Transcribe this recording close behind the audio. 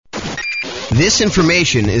This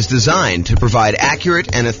information is designed to provide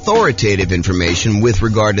accurate and authoritative information with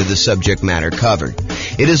regard to the subject matter covered.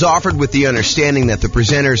 It is offered with the understanding that the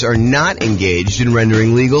presenters are not engaged in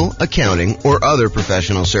rendering legal, accounting, or other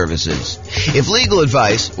professional services. If legal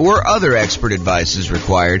advice or other expert advice is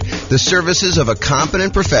required, the services of a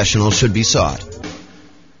competent professional should be sought.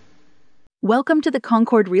 Welcome to the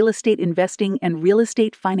Concord Real Estate Investing and Real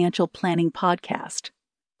Estate Financial Planning Podcast.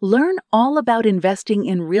 Learn all about investing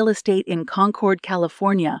in real estate in Concord,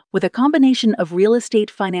 California, with a combination of real estate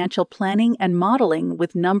financial planning and modeling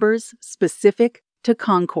with numbers specific to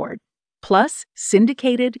Concord, plus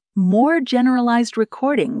syndicated, more generalized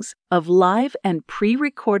recordings of live and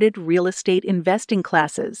pre-recorded real estate investing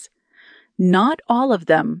classes. Not all of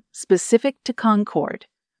them specific to Concord.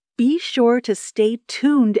 Be sure to stay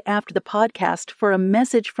tuned after the podcast for a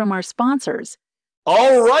message from our sponsors.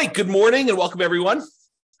 All right, good morning and welcome everyone.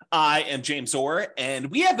 I am James Orr,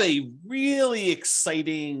 and we have a really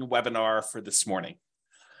exciting webinar for this morning.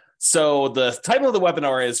 So the title of the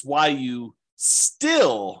webinar is why you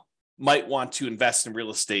still might want to invest in real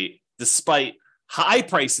estate despite high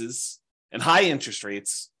prices and high interest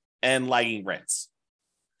rates and lagging rents.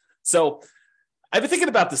 So I've been thinking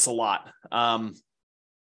about this a lot.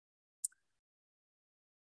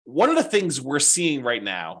 One of the things we're seeing right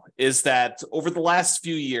now is that over the last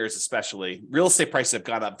few years, especially, real estate prices have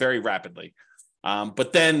gone up very rapidly.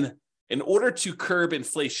 But then in order to curb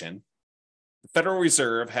inflation, the Federal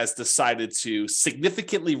Reserve has decided to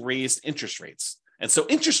significantly raise interest rates. And so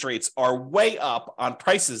interest rates are way up on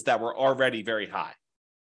prices that were already very high.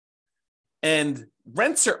 And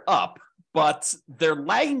rents are up, but they're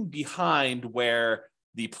lagging behind where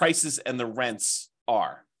the prices and the rents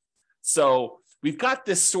are. So we've got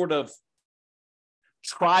this sort of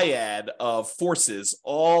triad of forces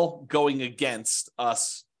all going against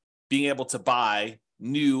us being able to buy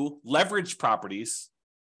new leveraged properties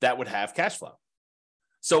that would have cash flow.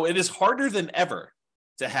 So it is harder than ever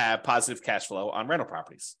to have positive cash flow on rental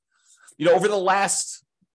properties. You know, over the last,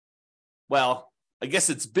 well, I guess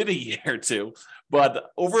it's been a year or two, but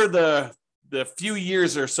over the few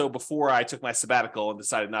years or so before I took my sabbatical and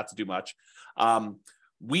decided not to do much,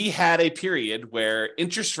 we had a period where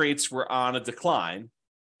interest rates were on a decline,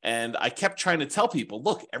 and I kept trying to tell people,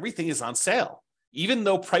 look, everything is on sale. Even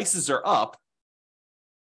though prices are up,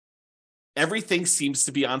 everything seems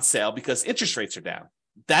to be on sale because interest rates are down.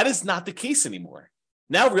 That is not the case anymore.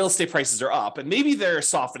 Now real estate prices are up, and maybe they're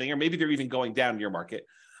softening, or maybe they're even going down in your market,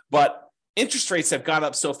 but interest rates have gone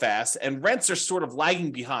up so fast and rents are sort of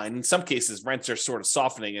lagging behind. In some cases, rents are sort of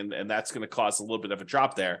softening, and that's going to cause a little bit of a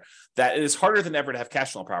drop there, that it is harder than ever to have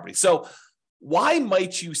cash flow on property. So why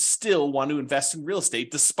might you still want to invest in real estate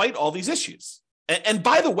despite all these issues? And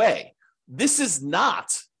by the way, this is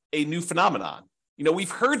not a new phenomenon. You know, we've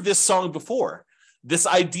heard this song before, this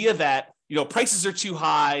idea that, you know, prices are too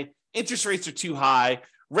high, interest rates are too high,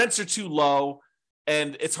 rents are too low,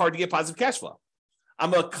 and it's hard to get positive cash flow.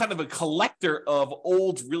 I'm a kind of a collector of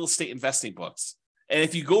old real estate investing books. And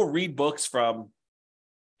if you go read books from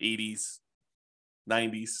 80s,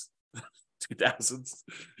 90s, 2000s,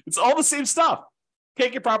 it's all the same stuff.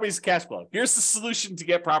 Can't get properties to cash flow. Here's the solution to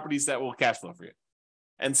get properties that will cash flow for you.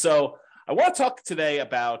 And so I want to talk today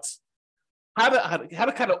about how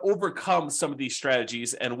to kind of overcome some of these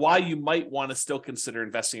strategies and why you might want to still consider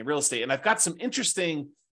investing in real estate. And I've got some interesting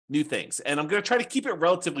new things. And I'm going to try to keep it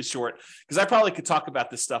relatively short because I probably could talk about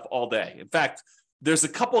this stuff all day. In fact, there's a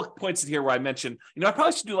couple of points in here where I mentioned, you know, I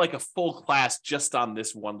probably should do like a full class just on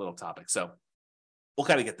this one little topic. So we'll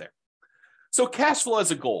kind of get there. So cash flow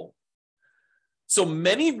as a goal. So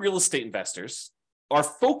many real estate investors are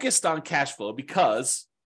focused on cash flow because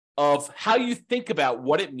of how you think about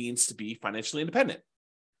what it means to be financially independent.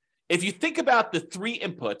 If you think about the three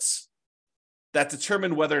inputs that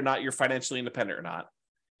determine whether or not you're financially independent or not,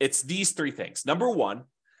 it's these three things. Number one,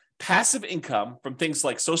 passive income from things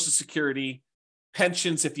like Social Security,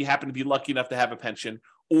 pensions, if you happen to be lucky enough to have a pension,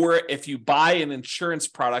 or if you buy an insurance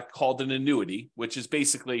product called an annuity, which is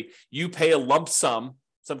basically you pay a lump sum.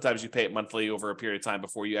 Sometimes you pay it monthly over a period of time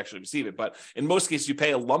before you actually receive it. But in most cases, you pay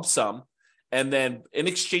a lump sum. And then in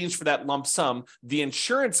exchange for that lump sum, the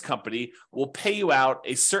insurance company will pay you out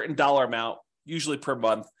a certain dollar amount, usually per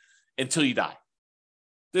month, until you die.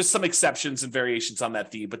 There's some exceptions and variations on that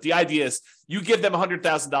theme, but the idea is you give them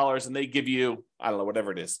 $100,000 and they give you, I don't know, whatever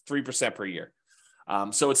it is, 3% per year.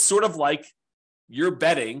 So it's sort of like you're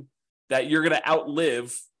betting that you're going to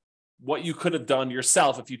outlive what you could have done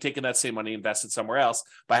yourself if you'd taken that same money, invested somewhere else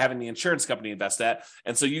by having the insurance company invest that.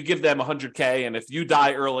 And so you give them $100K, and if you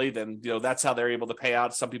die early, then that's how they're able to pay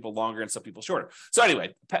out. Some people longer and some people shorter. So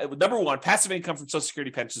anyway, number one, passive income from Social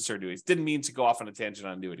Security, pensions, or annuities. Didn't mean to go off on a tangent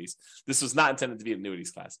on annuities. This was not intended to be an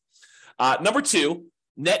annuities class. Number two,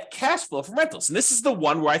 net cash flow from rentals. And this is the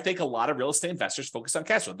one where I think a lot of real estate investors focus on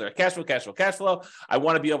cash flow. They're cash flow, cash flow, cash flow. I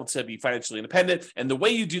want to be able to be financially independent. And the way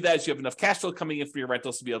you do that is you have enough cash flow coming in for your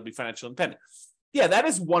rentals to be able to be financially independent. Yeah, that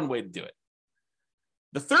is one way to do it.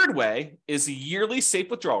 The third way is a yearly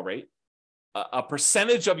safe withdrawal rate, a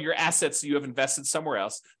percentage of your assets that you have invested somewhere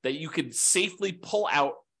else that you could safely pull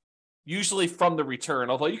out, usually from the return,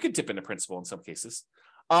 although you could dip into principal in some cases,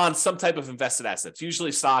 on some type of invested assets,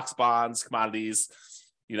 usually stocks, bonds, commodities.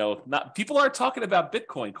 People aren't talking about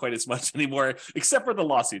Bitcoin quite as much anymore, except for the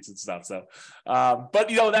lawsuits and stuff. So, but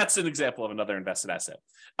that's an example of another invested asset.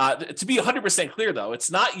 To be 100% clear, though, it's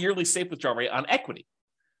not yearly safe withdrawal rate on equity.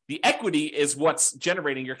 The equity is what's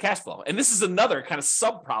generating your cash flow. And this is another kind of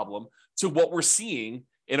sub problem to what we're seeing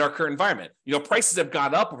in our current environment. Prices have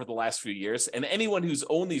gone up over the last few years, and anyone who's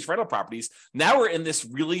owned these rental properties, now we're in this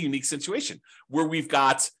really unique situation where we've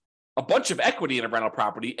got a bunch of equity in a rental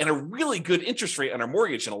property and a really good interest rate on our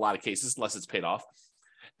mortgage in a lot of cases, unless it's paid off.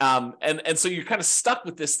 And so you're kind of stuck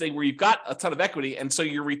with this thing where you've got a ton of equity, and so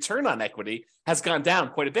your return on equity has gone down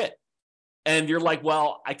quite a bit. And you're like,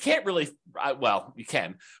 well, I can't really, well, you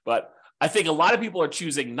can, but I think a lot of people are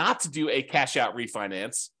choosing not to do a cash out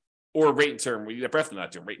refinance or rate and term. We're definitely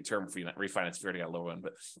not doing rate and term refinance if you already got a low one,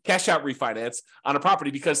 but cash out refinance on a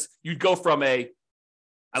property, because you'd go from a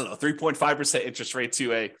 3.5% interest rate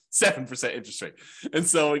to a 7% interest rate. And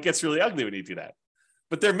so it gets really ugly when you do that.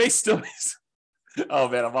 But there may still be, oh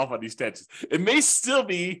man, I'm off on these tangents. It may still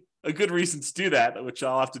be a good reason to do that, which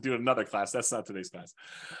I'll have to do in another class. That's not today's class.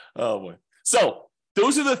 Oh boy. So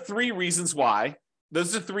those are the three reasons why.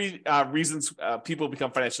 Those are three reasons people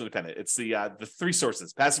become financially independent. It's the three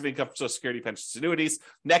sources: passive income, Social Security, pensions, annuities,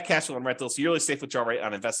 net cash flow on rentals, yearly safe withdrawal rate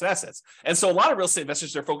on invested assets. And so a lot of real estate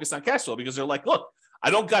investors are focused on cash flow because they're like, look, I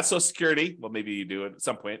don't got Social Security. Well, maybe you do at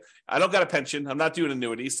some point. I don't got a pension. I'm not doing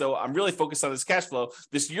annuity. So I'm really focused on this cash flow,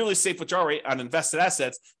 this yearly safe withdrawal rate on invested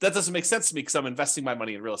assets. That doesn't make sense to me because I'm investing my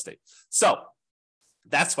money in real estate. So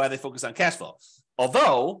that's why they focus on cash flow.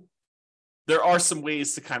 Although there are some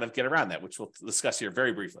ways to kind of get around that, which we'll discuss here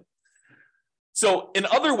very briefly. So in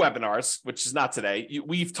other webinars, which is not today,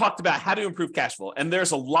 we've talked about how to improve cash flow. And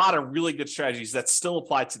there's a lot of really good strategies that still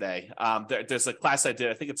apply today. There's a class I did,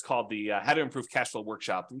 I think it's called the How to Improve Cash Flow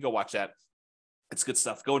Workshop. You can go watch that. It's good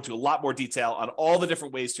stuff. Go into a lot more detail on all the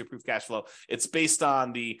different ways to improve cash flow. It's based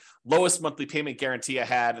on the lowest monthly payment guarantee I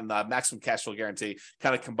had and the maximum cash flow guarantee,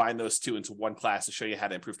 kind of combine those two into one class to show you how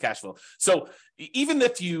to improve cash flow. So even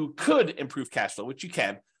if you could improve cash flow, which you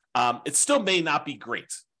can, it still may not be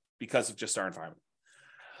great because of just our environment.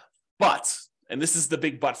 But, and this is the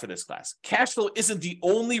big but for this class, cash flow isn't the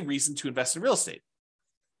only reason to invest in real estate.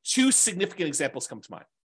 Two significant examples come to mind.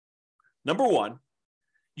 Number one,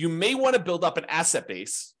 you may want to build up an asset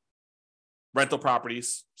base, rental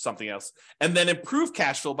properties, something else, and then improve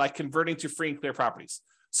cash flow by converting to free and clear properties.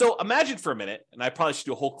 So imagine for a minute, and I probably should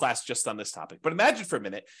do a whole class just on this topic, but imagine for a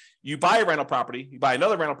minute, you buy a rental property, you buy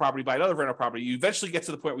another rental property, buy another rental property, you eventually get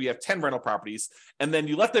to the point where you have 10 rental properties, and then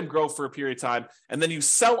you let them grow for a period of time, and then you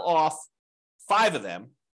sell off 5 of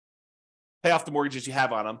them, pay off the mortgages you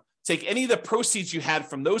have on them, take any of the proceeds you had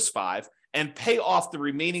from those 5, and pay off the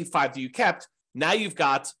remaining 5 that you kept. Now you've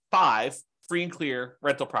got 5 free and clear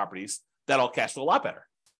rental properties that'll cash flow a lot better.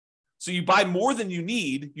 So you buy more than you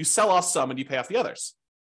need, you sell off some, and you pay off the others.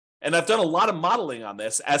 And I've done a lot of modeling on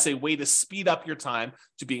this as a way to speed up your time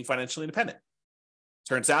to being financially independent.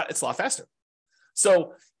 Turns out it's a lot faster.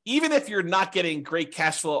 So even if you're not getting great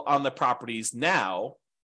cash flow on the properties now,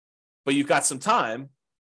 but you've got some time,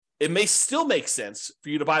 it may still make sense for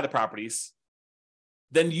you to buy the properties,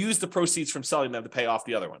 then use the proceeds from selling them to pay off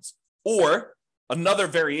the other ones. Or another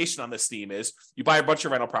variation on this theme is you buy a bunch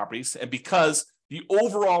of rental properties, and because the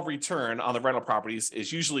overall return on the rental properties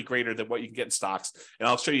is usually greater than what you can get in stocks, and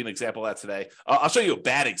I'll show you an example of that today. I'll show you a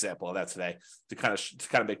bad example of that today to kind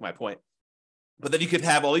of make my point. But then you could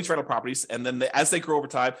have all these rental properties, and then as they grow over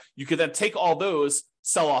time, you could then take all those,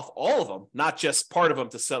 sell off all of them, not just part of them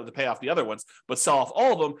to pay off the other ones, but sell off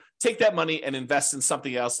all of them, take that money and invest in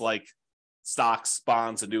something else like stocks,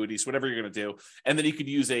 bonds, annuities, whatever you're going to do. And then you could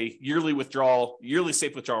use a yearly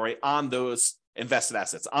safe withdrawal rate on those invested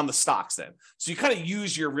assets, on the stocks then. So you kind of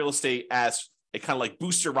use your real estate as a kind of like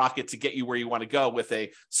booster rocket to get you where you want to go with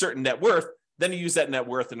a certain net worth. Then you use that net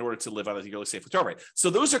worth in order to live on a yearly safe withdrawal rate. So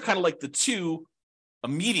those are kind of like the two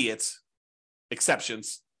immediate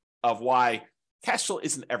exceptions of why cash flow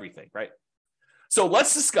isn't everything, right? So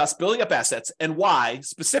let's discuss building up assets and why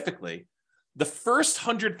specifically the first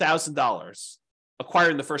 $100,000,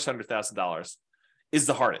 acquiring the first $100,000 is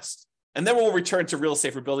the hardest. And then we'll return to real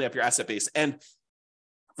estate for building up your asset base. And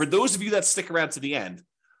for those of you that stick around to the end,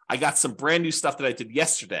 I got some brand new stuff that I did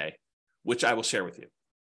yesterday, which I will share with you,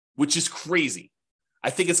 which is crazy. I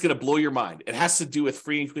think it's going to blow your mind. It has to do with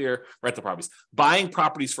free and clear rental properties, buying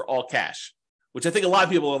properties for all cash, which I think a lot of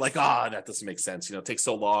people are like, that doesn't make sense. It takes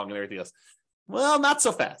so long and everything else. Well, not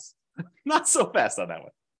so fast. Not so fast on that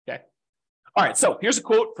one. Okay. All right. So here's a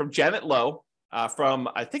quote from Janet Lowe from,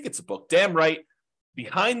 I think it's a book, Damn Right,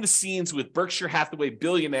 Behind the Scenes with Berkshire Hathaway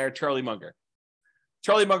billionaire Charlie Munger.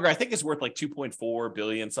 Charlie Munger, I think, is worth like $2.4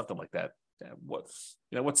 billion, something like that. What's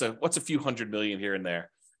a few hundred million here and there,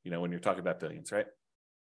 when you're talking about billions, right?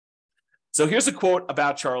 So here's a quote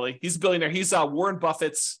about Charlie. He's a billionaire. He's Warren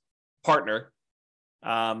Buffett's partner.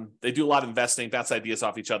 They do a lot of investing, bounce ideas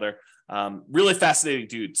off each other. Really fascinating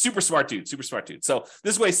dude, super smart dude. So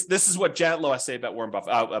this is what Janet Lowe has to say about Warren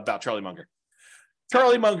Buffett, about Charlie Munger.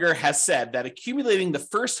 Charlie Munger has said that accumulating the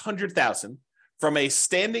first 100,000 from a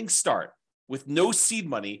standing start with no seed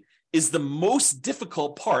money is the most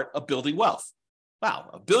difficult part of building wealth. Wow,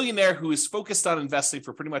 a billionaire who is focused on investing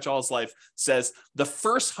for pretty much all his life says the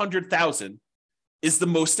first 100,000 is the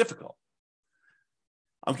most difficult.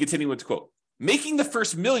 I'm continuing with the quote. Making the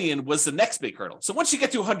first million was the next big hurdle. So once you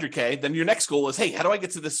get to 100K, then your next goal is, hey, how do I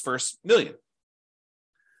get to this first million?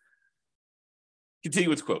 Continue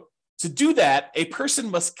with the quote. To do that, a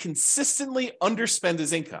person must consistently underspend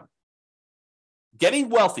his income. Getting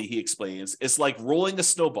wealthy, he explains, is like rolling a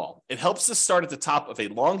snowball. It helps to start at the top of a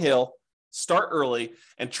long hill, start early,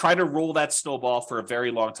 and try to roll that snowball for a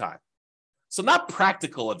very long time. So not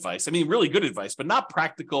practical advice. I mean, really good advice, but not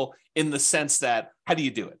practical in the sense that, how do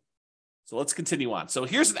you do it? So let's continue on. So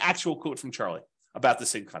here's an actual quote from Charlie about the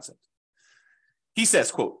same concept. He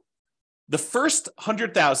says, quote, the first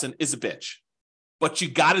 100,000 is a bitch, but you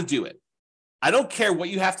got to do it. I don't care what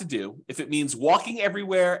you have to do. If it means walking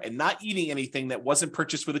everywhere and not eating anything that wasn't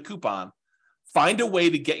purchased with a coupon, find a way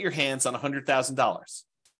to get your hands on $100,000.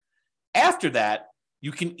 After that,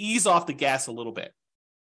 you can ease off the gas a little bit.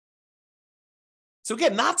 So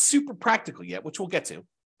again, not super practical yet, which we'll get to,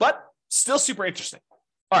 but still super interesting.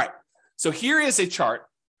 All right. So here is a chart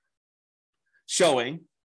showing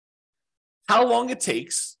how long it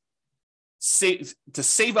takes to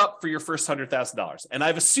save up for your first $100,000. And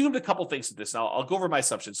I've assumed a couple things with this. Now I'll go over my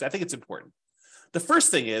assumptions. I think it's important. The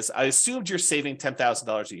first thing is I assumed you're saving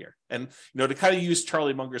 $10,000 a year. And to kind of use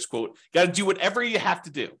Charlie Munger's quote, you got to do whatever you have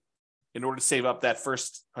to do in order to save up that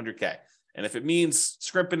first 100K. And if it means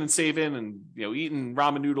scrimping and saving and eating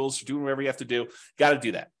ramen noodles, doing whatever you have to do, got to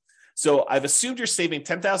do that. So I've assumed you're saving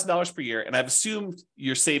 $10,000 per year, and I've assumed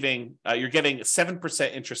you're getting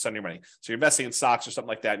 7% interest on your money. So you're investing in stocks or something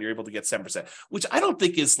like that, and you're able to get 7%, which I don't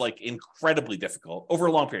think is like incredibly difficult over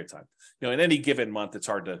a long period of time. In any given month, it's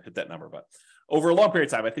hard to hit that number, but over a long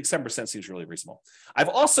period of time, I think 7% seems really reasonable. I've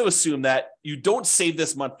also assumed that you don't save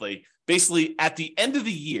this monthly. Basically, at the end of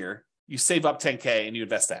the year, you save up 10K and you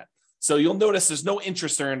invest that. So you'll notice there's no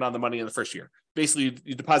interest earned on the money in the first year. Basically,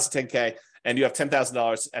 you deposit 10K and you have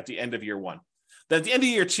 $10,000 at the end of year one. Then at the end of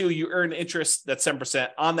year two, you earn interest that's 7%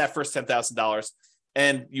 on that first $10,000,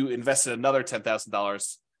 and you invested another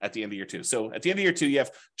 $10,000 at the end of year two. So at the end of year two, you have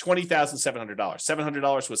 $20,700.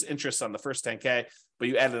 $700 was interest on the first 10K, but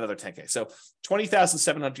you added another 10K. So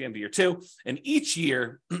 $20,700 at the end of year two. And each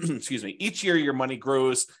year, each year your money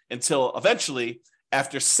grows until eventually,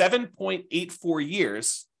 after 7.84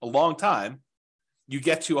 years, a long time, you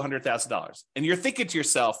get to $100,000. And you're thinking to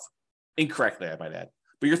yourself, incorrectly, I might add,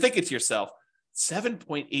 but you're thinking to yourself,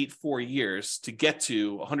 7.84 years to get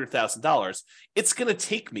to $100,000. It's going to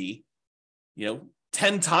take me,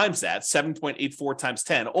 10 times that, 7.84 times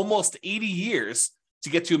 10, almost 80 years to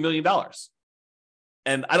get to $1 million.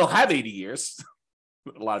 And I don't have 80 years.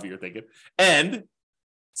 A lot of you are thinking. And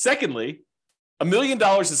secondly, $1 million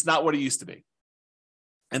is not what it used to be.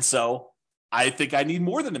 And so I think I need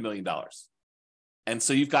more than $1 million. And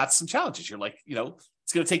so you've got some challenges. You're like,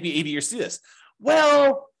 it's going to take me 80 years to do this.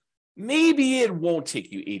 Well, maybe it won't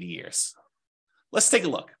take you 80 years. Let's take a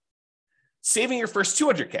look. Saving your first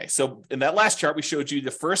 200K. So in that last chart, we showed you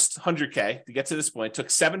the first 100K to get to this point took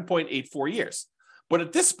 7.84 years. But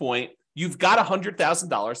at this point, you've got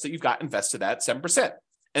 $100,000 that you've got invested at 7%.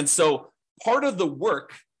 And so part of the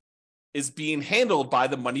work is being handled by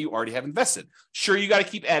the money you already have invested. Sure, you got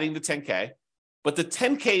to keep adding the 10K, but the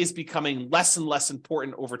 10K is becoming less and less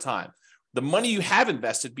important over time. The money you have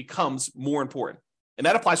invested becomes more important. And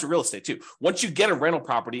that applies for real estate too. Once you get a rental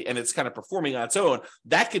property and it's kind of performing on its own,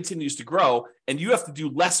 that continues to grow and you have to do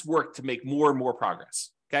less work to make more and more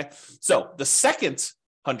progress. Okay. So the second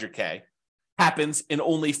 100K happens in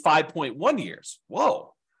only 5.1 years.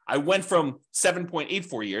 Whoa. I went from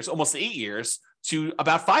 7.84 years, almost 8 years, to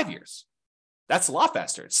about 5 years. That's a lot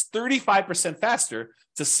faster. It's 35% faster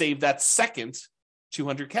to save that second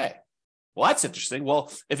 200K. Well, that's interesting.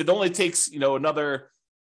 Well, if it only takes, another,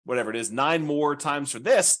 whatever it is, 9 more times for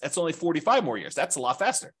this, that's only 45 more years. That's a lot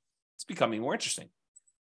faster. It's becoming more interesting.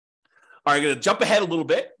 All right, I'm going to jump ahead a little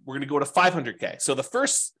bit. We're going to go to 500K. So the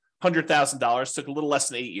first $100,000 took a little less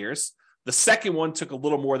than 8 years. The second one took a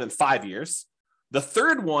little more than 5 years. The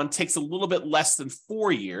third one takes a little bit less than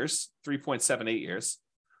 4 years, 3.78 years.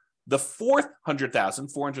 The fourth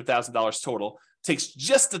 $400,000 total, takes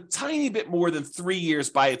just a tiny bit more than 3 years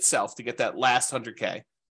by itself to get that last 100K.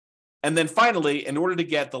 And then finally, in order to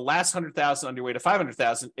get the last 100,000 on your way to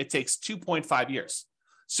 500,000, it takes 2.5 years.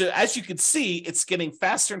 So as you can see, it's getting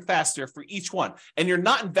faster and faster for each one. And you're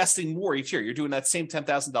not investing more each year. You're doing that same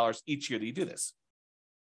 $10,000 each year that you do this.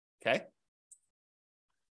 Okay.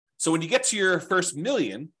 So when you get to your first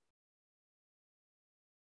million,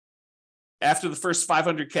 after the first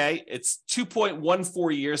 500K, it's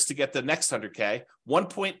 2.14 years to get the next 100K,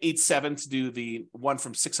 1.87 to do the one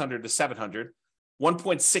from 600 to 700,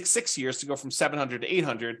 1.66 years to go from 700 to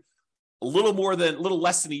 800, a little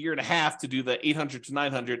less than a year and a half to do the 800 to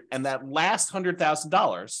 900, and that last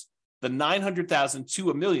 $100,000, the 900,000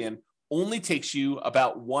 to a million, only takes you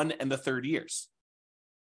about 1 1/3 years,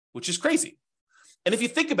 which is crazy. And if you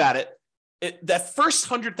think about it, that first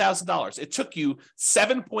 $100,000, it took you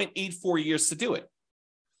 7.84 years to do it.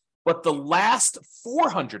 But the last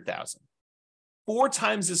 400,000, 4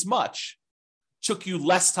 times as much, took you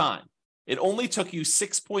less time. It only took you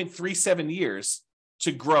 6.37 years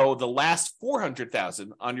to grow the last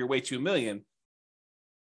 400,000 on your way to $1 million,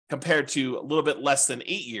 compared to a little bit less than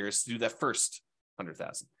 8 years to do that first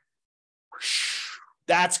 100,000.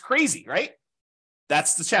 That's crazy, right?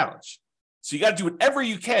 That's the challenge. So you got to do whatever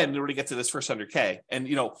you can in order to get to this first 100K. And,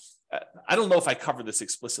 I don't know if I covered this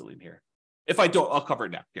explicitly in here. If I don't, I'll cover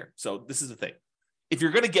it now here. So this is the thing. If you're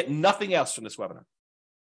going to get nothing else from this webinar,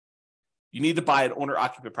 you need to buy an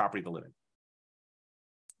owner-occupant property to live in.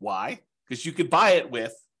 Why? Because you could buy it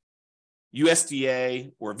with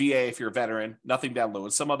USDA or VA if you're a veteran, nothing down loan.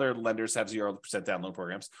 Some other lenders have 0% down loan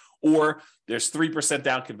programs, or there's 3%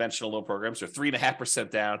 down conventional loan programs or 3.5%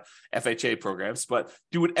 down FHA programs. But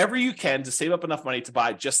do whatever you can to save up enough money to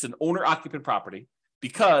buy just an owner-occupant property,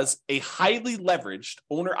 because a highly leveraged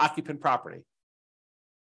owner-occupant property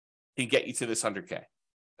can get you to this 100K.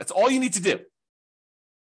 That's all you need to do.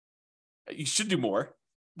 You should do more,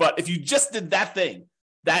 but if you just did that thing,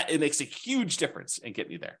 it makes a huge difference in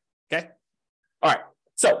getting you there. Okay. All right.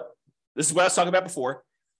 So this is what I was talking about before.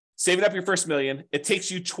 Saving up your first $1 million. It takes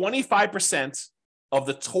you 25% of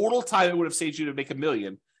the total time it would have saved you to make $1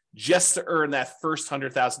 million just to earn that first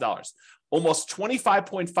 $100,000. Almost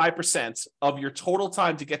 25.5% of your total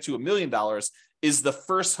time to get to $1 million is the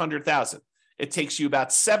first 100,000. It takes you about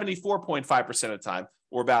 74.5% of the time,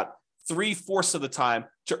 or about 3/4 of the time,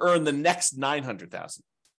 to earn the next 900,000.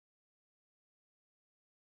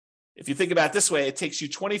 If you think about it this way, it takes you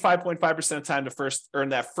 25.5% of time to first earn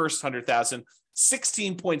that first 100,000,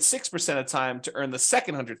 16.6% of time to earn the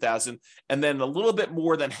second 100,000, and then a little bit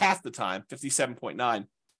more than half the time, 57.9,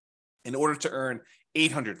 in order to earn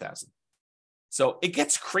 800,000. So it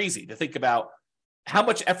gets crazy to think about how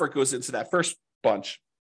much effort goes into that first bunch,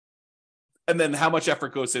 and then how much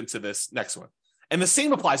effort goes into this next one. And the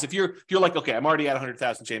same applies if you're like, okay, I'm already at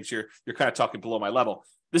 100,000, James. You're kind of talking below my level.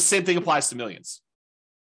 This same thing applies to millions.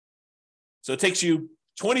 So it takes you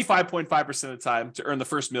 25.5% of the time to earn the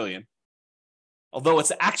first $1 million, although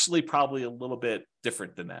it's actually probably a little bit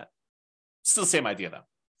different than that. Still the same idea, though.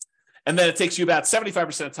 And then it takes you about 75%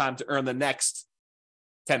 of the time to earn the next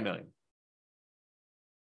 10 million.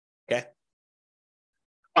 Okay?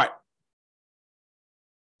 All right.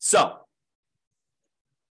 So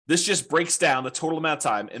this just breaks down the total amount of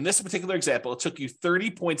time. In this particular example, it took you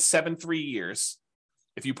 30.73 years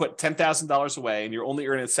if you put $10,000 away and you're only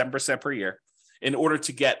earning 7% per year in order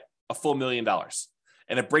to get a full $1 million.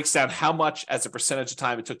 And it breaks down how much as a percentage of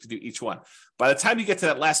time it took to do each one. By the time you get to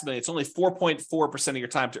that last million, it's only 4.4% of your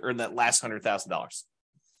time to earn that last $100,000.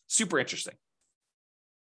 Super interesting.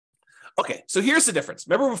 Okay, so here's the difference.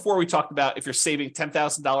 Remember before we talked about if you're saving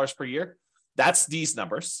 $10,000 per year? That's these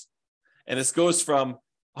numbers. And this goes from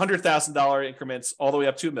 $100,000 increments all the way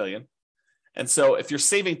up to $1 million. And so if you're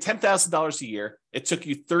saving $10,000 a year, it took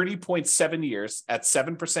you 30.7 years at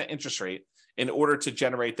 7% interest rate in order to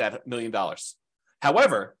generate that $1 million.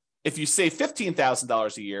 However, if you save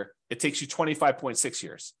 $15,000 a year, it takes you 25.6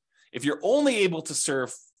 years. If you're only able to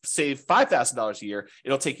save $5,000 a year,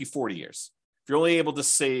 it'll take you 40 years. If you're only able to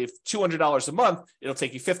save $200 a month, it'll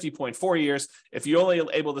take you 50.4 years. If you're only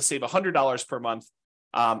able to save $100 per month,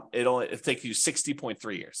 it'll take you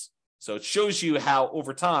 60.3 years. So it shows you how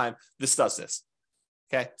over time this does this.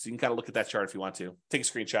 Okay, so you can kind of look at that chart if you want to. Take a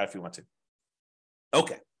screenshot if you want to.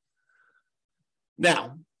 Okay.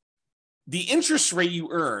 Now, the interest rate you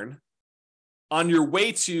earn on your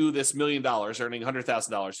way to this $1 million, earning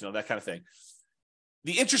 $100,000, that kind of thing,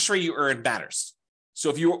 the interest rate you earn matters. So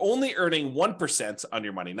if you're only earning 1% on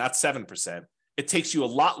your money, not 7%, it takes you a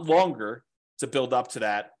lot longer to build up to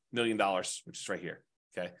that $1 million, which is right here.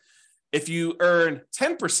 Okay. If you earn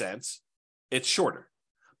 10%, it's shorter,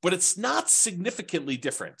 but it's not significantly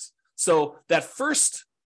different. So that first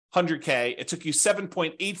 100K, it took you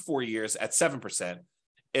 7.84 years at 7%.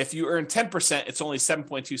 If you earn 10%, it's only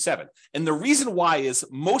 7.27. And the reason why is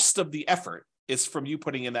most of the effort is from you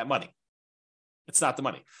putting in that money. It's not the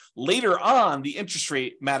money. Later on, the interest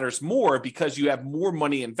rate matters more because you have more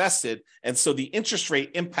money invested. And so the interest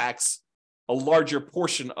rate impacts a larger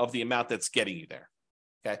portion of the amount that's getting you there.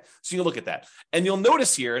 Okay, so you look at that. And you'll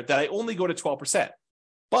notice here that I only go to 12%.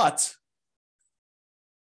 But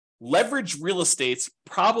leverage real estate's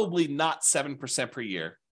probably not 7% per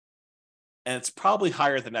year. And it's probably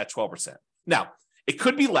higher than that 12%. Now, it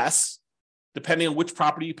could be less, depending on which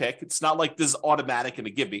property you pick. It's not like this is automatic and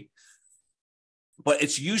a give me. But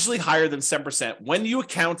it's usually higher than 7% when you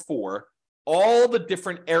account for all the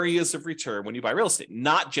different areas of return when you buy real estate,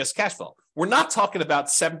 not just cash flow. We're not talking about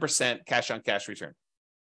 7% cash on cash return.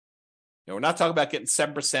 We're not talking about getting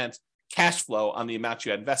 7% cash flow on the amount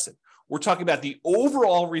you had invested. We're talking about the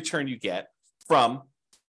overall return you get from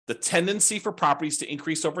the tendency for properties to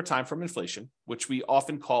increase over time from inflation, which we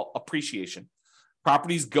often call appreciation.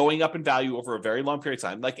 Properties going up in value over a very long period of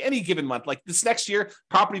time, like any given month, like this next year,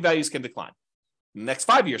 property values can decline. In the next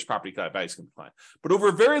 5 years, property values can decline. But over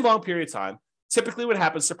a very long period of time, typically what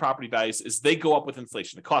happens to property values is they go up with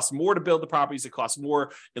inflation. It costs more to build the properties. It costs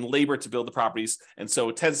more in labor to build the properties. And so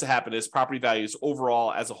what tends to happen is property values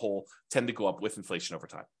overall as a whole tend to go up with inflation over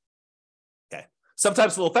time. Okay.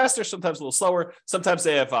 Sometimes a little faster, sometimes a little slower. Sometimes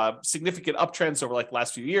they have significant uptrends over like the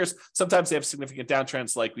last few years. Sometimes they have significant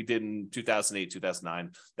downtrends like we did in 2008,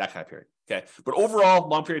 2009, that kind of period. Okay. But overall,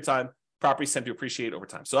 long period of time, properties tend to appreciate over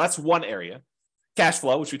time. So that's one area. Cash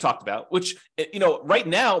flow, which we talked about, which, right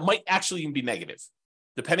now might actually even be negative.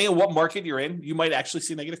 Depending on what market you're in, you might actually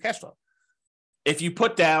see negative cash flow. If you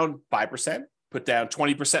put down 5%, put down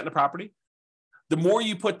 20% in the property, the more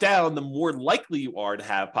you put down, the more likely you are to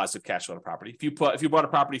have positive cash flow on a property. If you bought a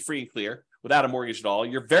property free and clear without a mortgage at all,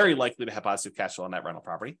 you're very likely to have positive cash flow on that rental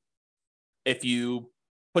property. If you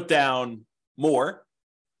put down more,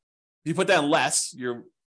 if you put down less, you're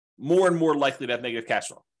more and more likely to have negative cash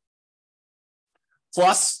flow.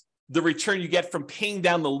 Plus the return you get from paying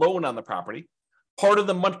down the loan on the property. Part of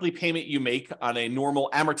the monthly payment you make on a normal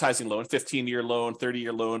amortizing loan, 15-year loan,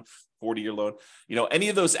 30-year loan, 40-year loan, any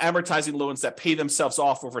of those amortizing loans that pay themselves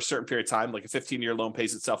off over a certain period of time, like a 15-year loan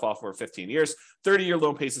pays itself off over 15 years, 30-year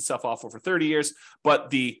loan pays itself off over 30 years.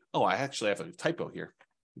 But I actually have a typo here. I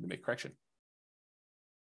need to make a correction.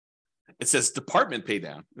 It says department pay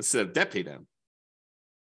down instead of debt pay down.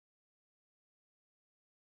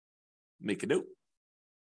 Make a note.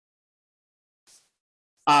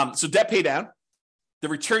 So debt pay down, the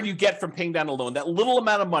return you get from paying down a loan, that little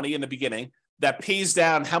amount of money in the beginning that pays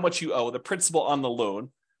down how much you owe, the principal on the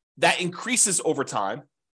loan, that increases over time.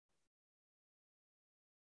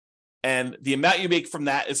 And the amount you make from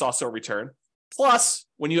that is also a return. Plus,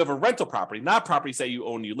 when you have a rental property, not properties that you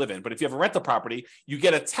own, you live in, but if you have a rental property, you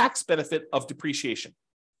get a tax benefit of depreciation.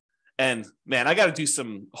 And man, I got to do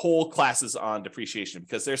some whole classes on depreciation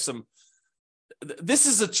because this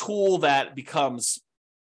is a tool that becomes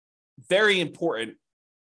very important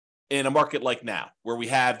in a market like now, where we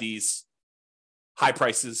have these high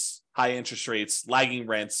prices, high interest rates, lagging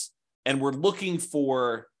rents, and we're looking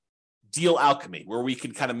for deal alchemy, where we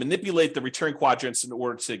can kind of manipulate the return quadrants in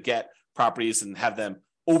order to get properties and have them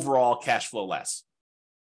overall cash flow less.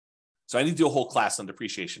 So I need to do a whole class on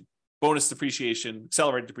depreciation, bonus depreciation,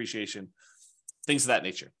 accelerated depreciation, things of that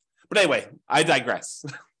nature. But anyway, I digress.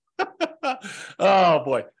 Oh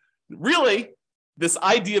boy. Really, this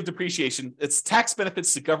idea of depreciation, it's tax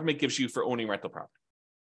benefits the government gives you for owning rental property.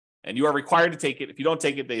 And you are required to take it. If you don't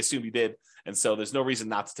take it, they assume you did. And so there's no reason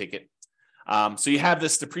not to take it. So you have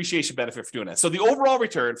this depreciation benefit for doing that. So the overall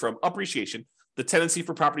return from appreciation, the tendency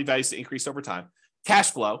for property values to increase over time,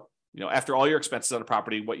 cash flow, after all your expenses on a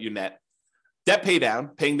property, what you net, debt pay down,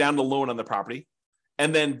 paying down the loan on the property,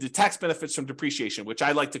 and then the tax benefits from depreciation, which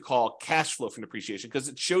I like to call cash flow from depreciation, because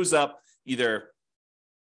it shows up either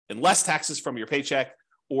in less taxes from your paycheck,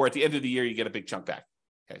 or at the end of the year, you get a big chunk back.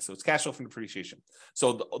 Okay, so it's cash flow from depreciation.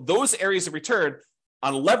 So those areas of return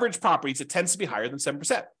on leveraged properties, it tends to be higher than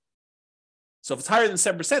 7%. So if it's higher than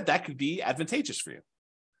 7%, that could be advantageous for you.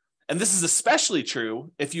 And this is especially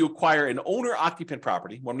true if you acquire an owner-occupant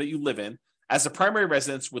property, one that you live in, as a primary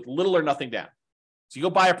residence with little or nothing down. So you go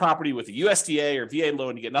buy a property with a USDA or VA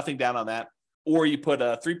loan, you get nothing down on that, or you put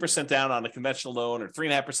a 3% down on a conventional loan, or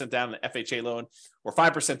 3.5% down on an FHA loan, or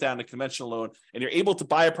 5% down on a conventional loan, and you're able to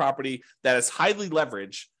buy a property that is highly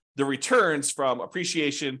leveraged. The returns from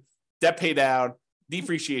appreciation, debt pay down,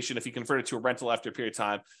 depreciation, if you convert it to a rental after a period of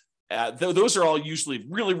time, those are all usually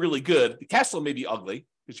really, really good. The cash flow may be ugly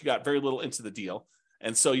because you got very little into the deal.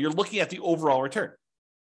 And so you're looking at the overall return.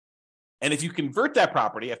 And if you convert that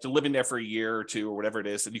property after living there for a year or two or whatever it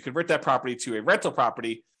is, and you convert that property to a rental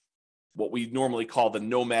property, what we normally call the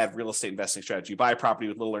nomad real estate investing strategy. You buy a property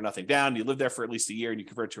with little or nothing down, you live there for at least a year, and you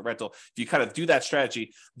convert it to a rental. If you kind of do that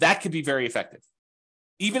strategy, that could be very effective.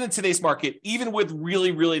 Even in today's market, even with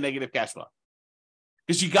really, really negative cash flow.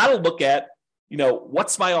 Because you got to look at,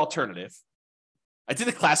 what's my alternative? I did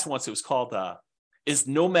a class once, it was called, Is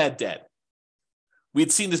Nomad Dead? We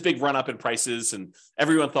had seen this big run up in prices, and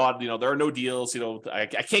everyone thought, there are no deals. I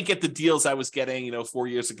can't get the deals I was getting, 4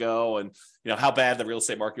 years ago, and how bad the real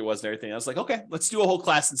estate market was and everything. I was like, okay, let's do a whole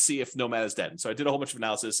class and see if Nomad is dead. And so I did a whole bunch of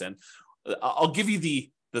analysis, and I'll give you the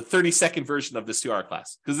 30-second version of this 2-hour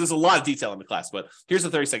class, because there's a lot of detail in the class, but here's the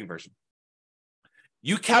 30-second version.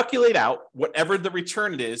 You calculate out whatever the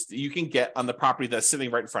return it is that you can get on the property that's sitting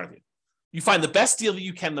right in front of you. You find the best deal that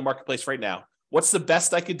you can in the marketplace right now. What's the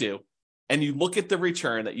best I could do? And you look at the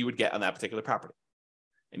return that you would get on that particular property.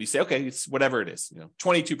 And you say, okay, it's whatever it is,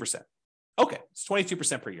 22%. Okay, it's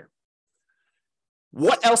 22% per year.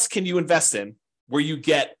 What else can you invest in where you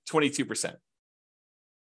get 22%?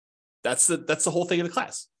 That's the whole thing of the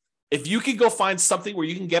class. If you can go find something where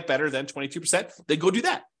you can get better than 22%, then go do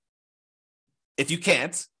that. If you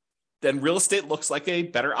can't, then real estate looks like a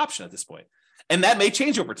better option at this point. And that may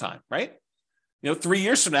change over time, right? 3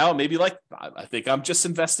 years from now, maybe I think I'm just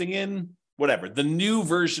investing in whatever, the new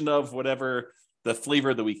version of whatever the flavor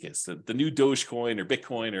of the week is, the new Dogecoin or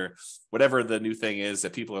Bitcoin or whatever the new thing is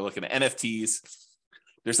that people are looking at, NFTs.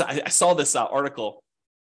 I saw this article.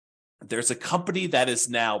 There's a company that is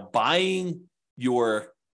now buying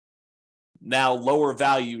your now lower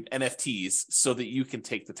valued NFTs so that you can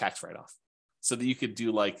take the tax write-off, so that you could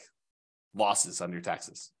do losses on your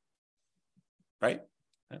taxes, right?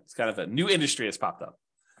 It's kind of a new industry that's popped up.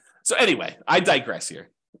 So anyway, I digress here.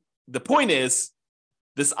 The point is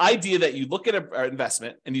this idea that you look at an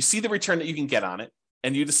investment and you see the return that you can get on it,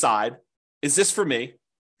 and you decide, is this for me?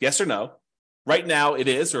 Yes or no? Right now it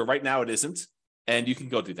is, or right now it isn't. And you can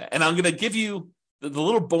go do that. And I'm going to give you the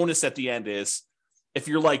little bonus at the end is, if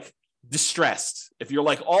you're distressed, if you're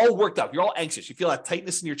all worked up, you're all anxious, you feel that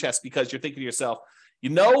tightness in your chest because you're thinking to yourself,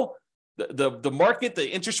 the market, the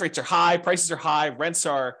interest rates are high, prices are high, rents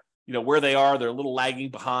are, where they are, they're a little lagging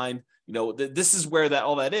behind. This is where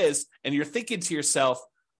all that is. And you're thinking to yourself,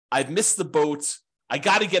 I've missed the boat. I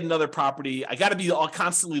got to get another property. I got to be all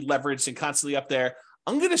constantly leveraged and constantly up there.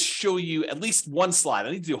 I'm going to show you at least one slide.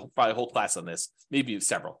 I need to do probably a whole class on this, maybe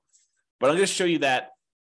several, but I'm going to show you that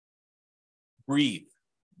breathe,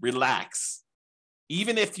 relax.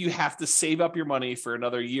 Even if you have to save up your money for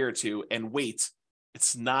another year or two and wait,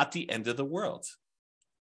 it's not the end of the world.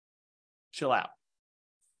 Chill out.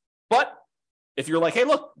 But if you're like, hey,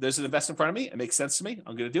 look, there's an investment in front of me, it makes sense to me,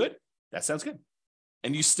 I'm going to do it, that sounds good.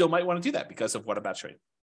 And you still might want to do that because of what I'm about to show you.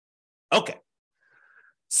 Okay.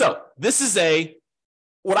 So this is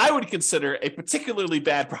what I would consider a particularly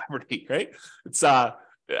bad property, right? It's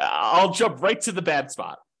I'll jump right to the bad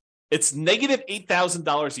spot. It's negative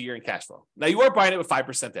 $8,000 a year in cash flow. Now you are buying it with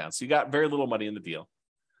 5% down, so you got very little money in the deal,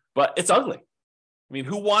 but it's ugly. I mean,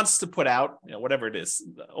 who wants to put out, whatever it is,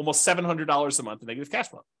 almost $700 a month in negative cash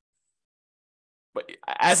flow? But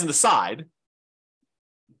as an aside,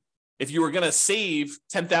 if you were going to save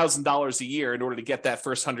 $10,000 a year in order to get that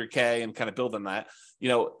first 100K and kind of build on that,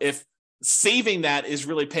 if saving that is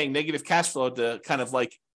really paying negative cash flow to kind of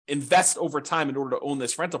invest over time in order to own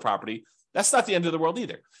this rental property, that's not the end of the world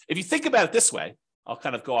either. If you think about it this way, I'll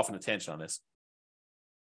kind of go off on a tangent on this.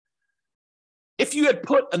 If you had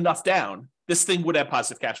put enough down, this thing would have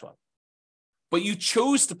positive cash flow. But you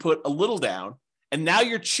chose to put a little down, and now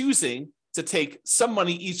you're choosing to take some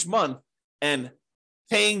money each month and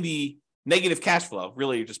paying the negative cash flow.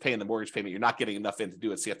 Really, you're just paying the mortgage payment. You're not getting enough in to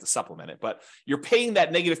do it, so you have to supplement it. But you're paying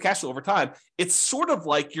that negative cash flow over time. It's sort of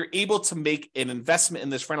like you're able to make an investment in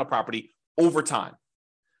this rental property over time.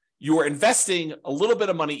 You are investing a little bit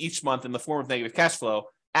of money each month in the form of negative cash flow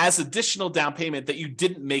as additional down payment that you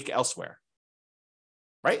didn't make elsewhere.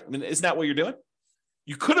 Right? I mean, isn't that what you're doing?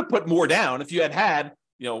 You could have put more down if you had,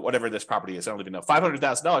 whatever this property is. I don't even know,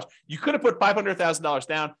 $500,000. You could have put $500,000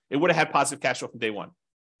 down. It would have had positive cash flow from day one.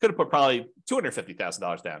 Could have put probably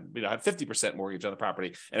 $250,000 down. Had 50% mortgage on the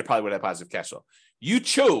property, and it probably would have positive cash flow. You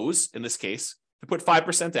chose, in this case, to put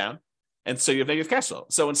 5% down, and so you have negative cash flow.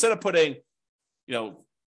 So instead of putting,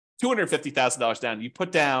 $250,000 down, you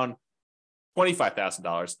put down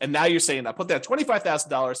 $25,000, and now you're saying, I put down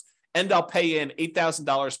 $25,000, and I'll pay in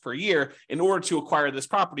 $8,000 per year in order to acquire this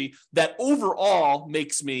property that overall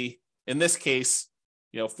makes me, in this case,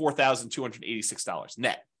 $4,286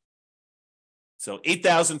 net. So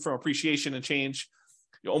 $8,000 from appreciation and change,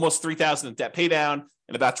 almost $3,000 in debt pay down,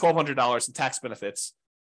 and about $1,200 in tax benefits.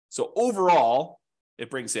 So overall, it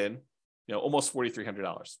brings in, almost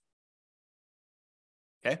 $4,300.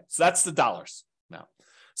 Okay, so that's the dollars now.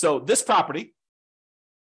 So this property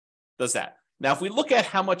does that. Now, if we look at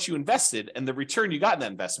how much you invested and the return you got in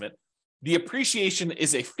that investment, the appreciation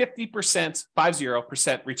is a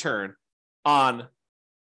 50% return on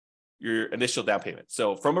your initial down payment.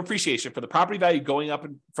 So from appreciation, for the property value going up,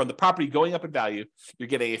 and from the property going up in value, you're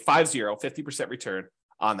getting a 50% return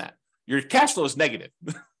on that. Your cash flow is negative,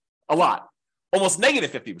 a lot, almost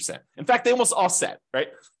negative 50%. In fact, they almost offset, right?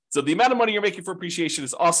 So the amount of money you're making for appreciation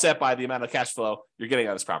is offset by the amount of cash flow you're getting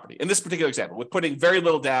on this property. In this particular example, with putting very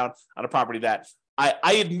little down on a property that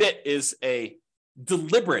I admit is a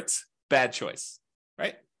deliberate bad choice,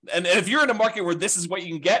 right? And if you're in a market where this is what you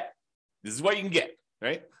can get, this is what you can get,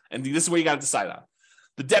 right? And this is what you got to decide on.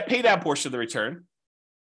 The debt pay down portion of the return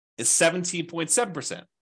is 17.7%.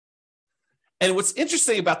 And what's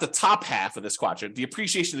interesting about the top half of this quadrant, the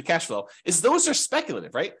appreciation of the cash flow, is those are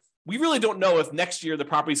speculative, right? We really don't know if next year the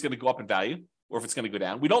property is going to go up in value or if it's going to go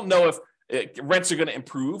down. We don't know if rents are going to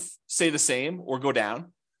improve, stay the same, or go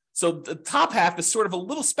down. So the top half is sort of a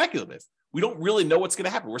little speculative. We don't really know what's going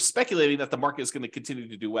to happen. We're speculating that the market is going to continue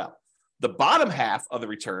to do well. The bottom half of the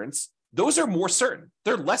returns, those are more certain.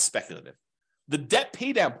 They're less speculative. The debt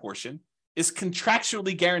pay down portion is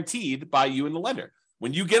contractually guaranteed by you and the lender.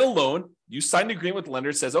 When you get a loan, you sign an agreement with the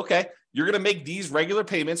lender that says, okay, you're going to make these regular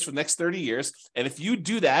payments for the next 30 years. And if you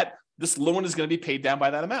do that, this loan is going to be paid down by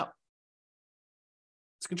that amount.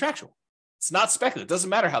 It's contractual. It's not speculative. It doesn't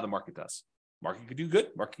matter how the market does. Market could do good,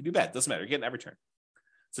 market could do bad. It doesn't matter. You're getting that return.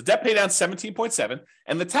 So debt pay down 17.7,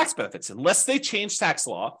 and the tax benefits, unless they change tax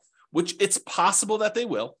law, which it's possible that they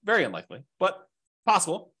will, very unlikely, but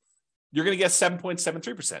possible, you're going to get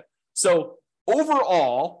 7.73%. So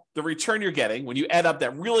overall, the return you're getting when you add up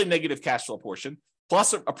that really negative cash flow portion,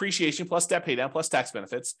 plus appreciation, plus debt pay down, plus tax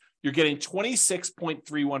benefits, you're getting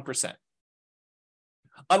 26.31%.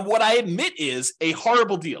 On what I admit is a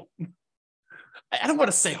horrible deal. I don't want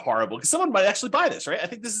to say horrible because someone might actually buy this, right? I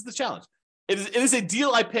think this is the challenge. It is a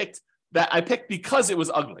deal I picked because it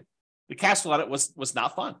was ugly. The cash flow on it was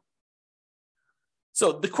not fun.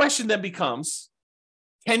 So the question then becomes,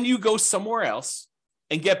 can you go somewhere else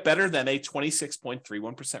and get better than a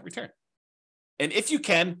 26.31% return? And if you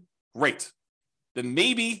can, great. Then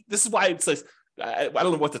maybe this is why it says, I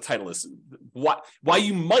don't know what the title is, why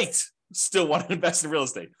you might still want to invest in real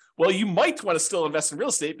estate. Well, you might want to still invest in real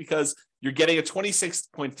estate because you're getting a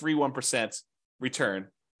 26.31% return,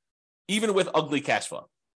 even with ugly cash flow.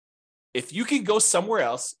 If you can go somewhere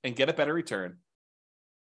else and get a better return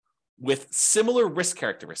with similar risk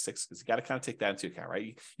characteristics, because you got to kind of take that into account,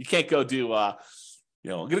 right? You can't go do, I'm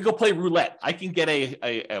going to go play roulette. I can get a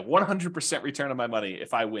 100% return on my money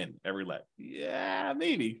if I win at roulette. Yeah,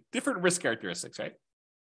 maybe. Different risk characteristics, right?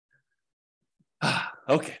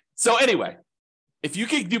 Okay. So anyway, if you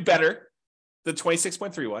can do better than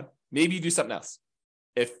 26.31, maybe you do something else.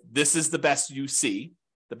 If this is the best you see,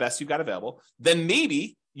 the best you've got available, then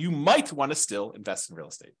maybe you might want to still invest in real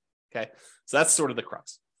estate. Okay. So that's sort of the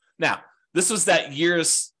crux. Now, this was that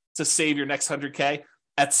years to save your next 100K.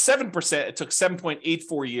 At 7%, it took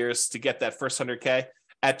 7.84 years to get that first 100K.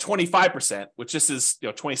 At 25%, which this is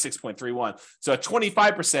 26.31. So at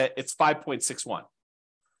 25%, it's 5.61.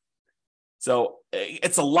 So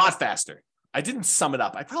it's a lot faster. I didn't sum it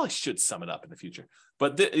up. I probably should sum it up in the future.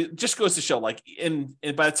 But it just goes to show, like,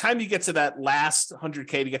 by the time you get to that last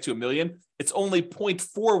 100K to get to $1 million, it's only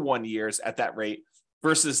 0.41 years at that rate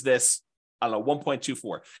versus this, I don't know,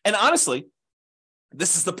 1.24. And honestly,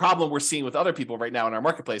 This is the problem we're seeing with other people right now in our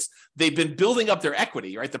marketplace. They've been building up their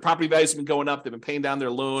equity, right? The property values have been going up. They've been paying down their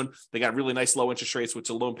loan. They got really nice low interest rates, which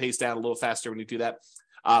the loan pays down a little faster when you do that.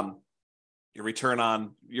 Your return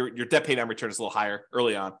on your debt pay down return is a little higher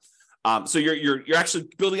early on. So you're actually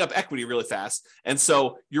building up equity really fast. And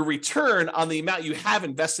so your return on the amount you have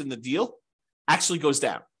invested in the deal actually goes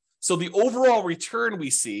down. So the overall return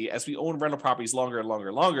we see as we own rental properties longer and longer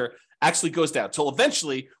and longer actually goes down till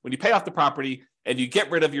eventually when you pay off the property and you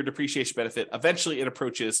get rid of your depreciation benefit, eventually it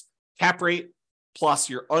approaches cap rate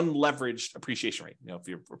plus your unleveraged appreciation rate. If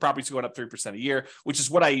your property's going up 3% a year, which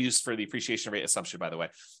is what I use for the appreciation rate assumption, by the way.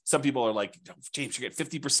 Some people are like, James, you get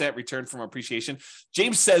 50% return from appreciation.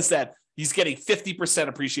 James says that he's getting 50%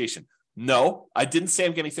 appreciation. No, I didn't say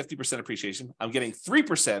I'm getting 50% appreciation. I'm getting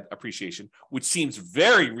 3% appreciation, which seems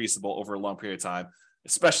very reasonable over a long period of time,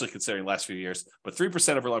 especially considering the last few years. But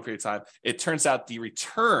 3% over a long period of time, it turns out the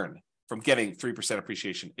return from getting 3%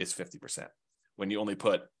 appreciation is 50% when you only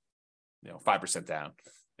put 5% down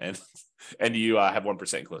and you have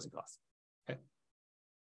 1% in closing costs. Okay.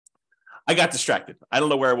 I got distracted. I don't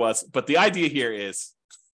know where it was, but the idea here is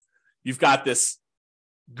you've got this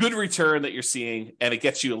good return that you're seeing, and it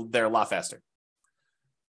gets you there a lot faster.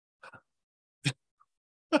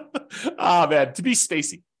 Man, to be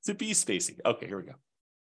spacey. Okay, here we go.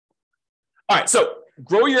 All right, so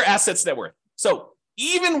grow your assets net worth. So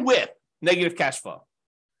even with negative cash flow,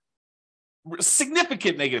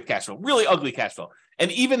 significant negative cash flow, really ugly cash flow,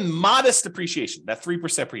 and even modest depreciation, that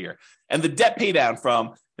 3% per year, and the debt pay down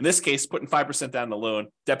from, in this case, putting 5% down the loan,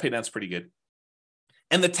 debt pay down is pretty good.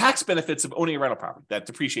 And the tax benefits of owning a rental property, that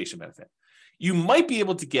depreciation benefit, you might be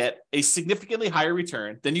able to get a significantly higher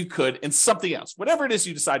return than you could in something else. Whatever it is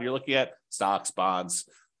you decide you're looking at, stocks, bonds,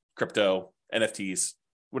 crypto, NFTs,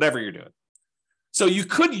 whatever you're doing. So you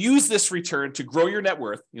could use this return to grow your net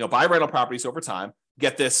worth, buy rental properties over time,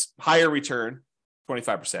 get this higher return,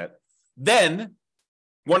 25%. Then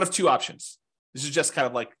one of two options. This is just kind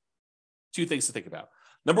of like two things to think about.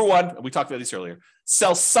 Number one, and we talked about these earlier,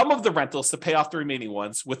 sell some of the rentals to pay off the remaining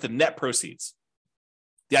ones with the net proceeds.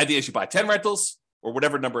 The idea is you buy 10 rentals or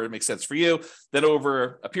whatever number makes sense for you. Then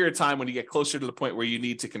over a period of time, when you get closer to the point where you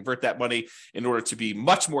need to convert that money in order to be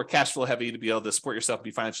much more cash flow heavy, to be able to support yourself and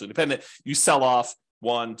be financially independent, you sell off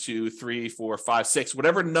 1, 2, 3, 4, 5, 6,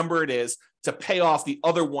 whatever number it is to pay off the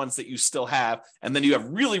other ones that you still have. And then you have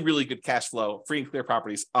really, really good cash flow, free and clear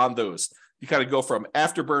properties on those. You kind of go from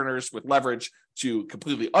afterburners with leverage to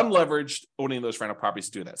completely unleveraged, owning those rental properties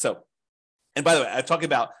to do that. So, and by the way, I'm talking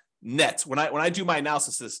about net. When I do my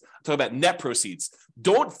analysis, I'm talking about net proceeds.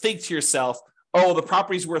 Don't think to yourself, oh, the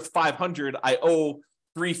property's worth 500, I owe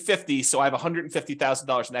 350, so I have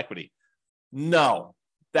 $150,000 in equity. No,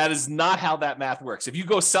 that is not how that math works. If you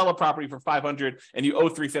go sell a property for 500 and you owe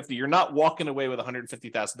 350, you're not walking away with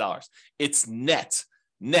 $150,000. It's net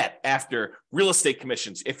after real estate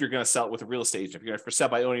commissions. If you're going to sell it with a real estate agent, if you're going to sell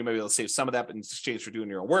by owning, maybe they'll save some of that in exchange for doing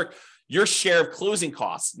your own work. Your share of closing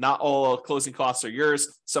costs, not all closing costs are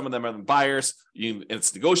yours. Some of them are the buyers. And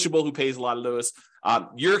it's negotiable who pays a lot of those.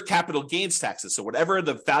 Your capital gains taxes. So whatever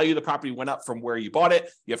the value of the property went up from where you bought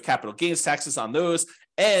it, you have capital gains taxes on those.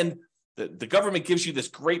 And the government gives you this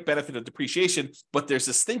great benefit of depreciation, but there's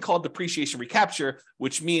this thing called depreciation recapture,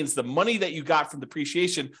 which means the money that you got from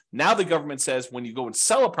depreciation, now the government says when you go and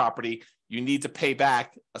sell a property, you need to pay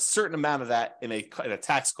back a certain amount of that in a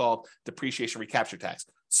tax called depreciation recapture tax.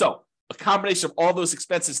 So a combination of all those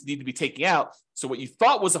expenses need to be taken out. So what you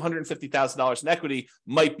thought was $150,000 in equity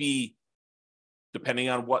might be, depending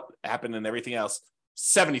on what happened and everything else,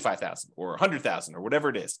 $75,000 or $100,000 or whatever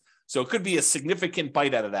it is. So it could be a significant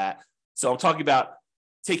bite out of that. So I'm talking about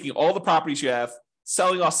taking all the properties you have,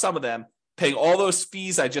 selling off some of them, paying all those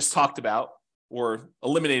fees I just talked about, or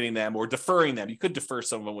eliminating them or deferring them. You could defer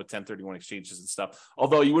some of them with 1031 exchanges and stuff,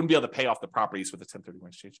 although you wouldn't be able to pay off the properties with a 1031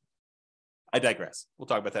 exchange. I digress. We'll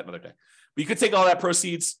talk about that another day. But you could take all that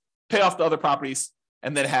proceeds, pay off the other properties,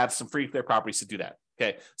 and then have some free clear properties to do that.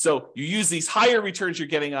 Okay. So you use these higher returns you're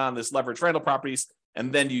getting on this leveraged rental properties,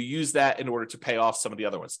 and then you use that in order to pay off some of the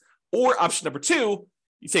other ones. Or option number two,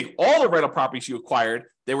 you take all the rental properties you acquired,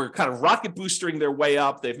 they were kind of rocket boostering their way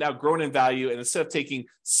up. They've now grown in value. And instead of taking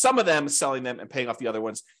some of them, selling them and paying off the other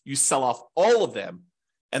ones, you sell off all of them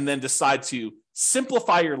and then decide to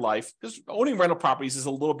simplify your life, because owning rental properties is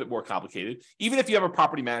a little bit more complicated. Even if you have a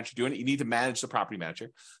property manager doing it, you need to manage the property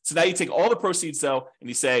manager. So now you take all the proceeds though, and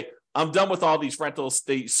you say, I'm done with all these rentals.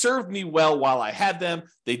 They served me well while I had them.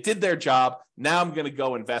 They did their job. Now I'm going to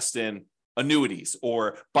go invest in annuities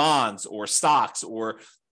or bonds or stocks or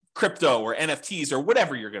crypto or NFTs or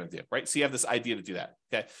whatever you're going to do, right? So you have this idea to do that,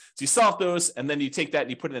 okay? So you sell off those, and then you take that and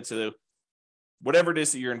you put it into whatever it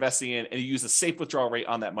is that you're investing in, and you use a safe withdrawal rate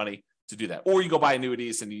on that money to do that. Or you go buy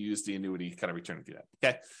annuities and you use the annuity kind of return to do that.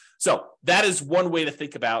 Okay. So that is one way to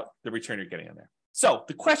think about the return you're getting on there. So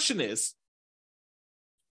the question is,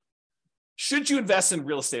 should you invest in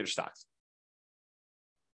real estate or stocks?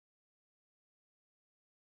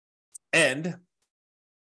 And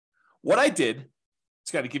what I did,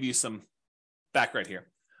 it's got to give you some background here.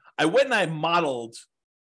 I went and I modeled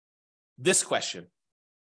this question.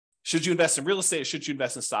 Should you invest in real estate or should you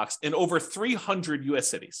invest in stocks in over 300 US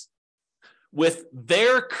cities with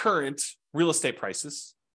their current real estate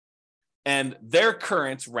prices and their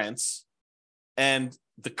current rents and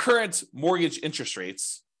the current mortgage interest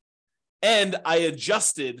rates. And I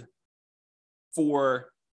adjusted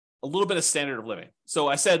for a little bit of standard of living. So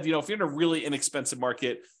I said, if you're in a really inexpensive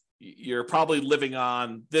market, you're probably living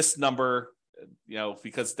on this number,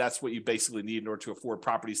 because that's what you basically need in order to afford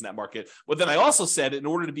properties in that market. But then I also said, in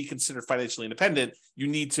order to be considered financially independent, you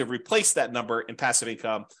need to replace that number in passive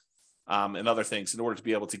income and other things in order to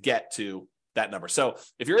be able to get to that number. So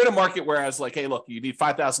if you're in a market where I was like, hey, look, you need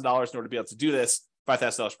 $5,000 in order to be able to do this,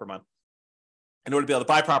 $5,000 per month, in order to be able to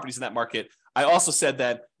buy properties in that market, I also said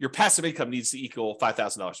that your passive income needs to equal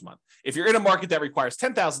 $5,000 a month. If you're in a market that requires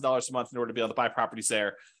 $10,000 a month in order to be able to buy properties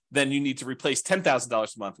there, then you need to replace $10,000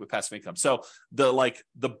 a month with passive income. So the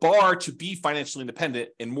bar to be financially independent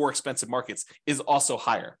in more expensive markets is also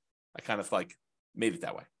higher. I kind of made it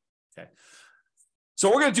that way. Okay. So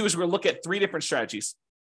what we're going to do is we're going to look at 3 different strategies.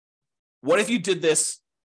 What if you did this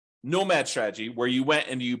nomad strategy where you went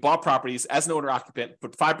and you bought properties as an owner occupant,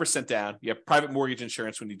 put 5% down, you have private mortgage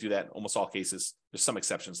insurance when you do that in almost all cases. There's some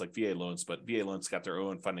exceptions like VA loans, but VA loans got their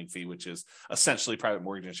own funding fee, which is essentially private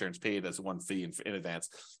mortgage insurance paid as one fee in advance.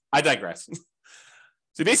 I digress.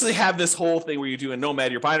 So you basically have this whole thing where you do a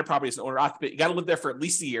nomad, you're buying a property as an owner occupant, you got to live there for at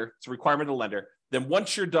least a year. It's a requirement of the lender. Then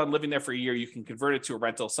once you're done living there for a year, you can convert it to a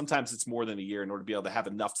rental. Sometimes it's more than a year in order to be able to have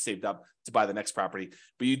enough saved up to buy the next property.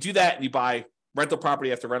 But you do that and you buy rental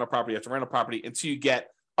property after rental property after rental property until you get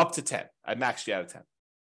up to 10. I maxed you out of 10.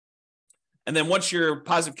 And then once your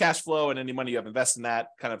positive cash flow and any money you have invested in that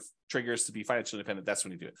kind of triggers to be financially independent, that's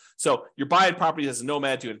when you do it. So you're buying property as a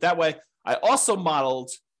nomad, doing it that way. I also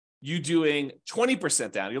modeled you doing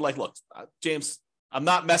 20% down. You're like, look, James, I'm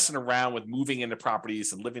not messing around with moving into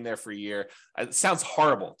properties and living there for a year. It sounds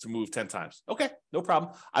horrible to move 10 times. Okay, no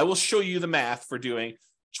problem. I will show you the math for doing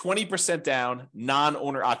 20% down,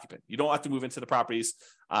 non-owner occupant. You don't have to move into the properties.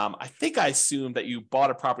 I think I assumed that you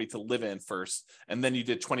bought a property to live in first, and then you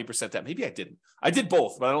did 20% down. Maybe I didn't. I did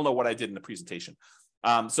both, but I don't know what I did in the presentation.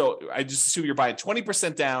 So I just assume you're buying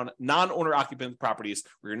 20% down, non-owner occupant properties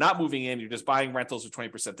where you're not moving in, you're just buying rentals with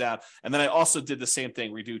 20% down. And then I also did the same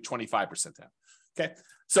thing where you do 25% down. Okay.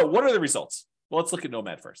 So what are the results? Well, let's look at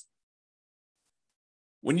Nomad first.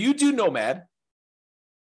 When you do Nomad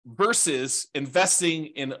versus investing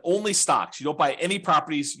in only stocks, you don't buy any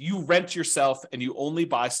properties, you rent yourself and you only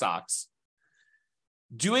buy stocks.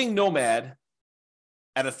 Doing Nomad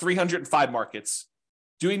at a 305 markets,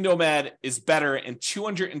 doing Nomad is better in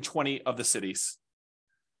 220 of the cities.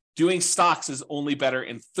 Doing stocks is only better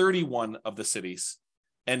in 31 of the cities.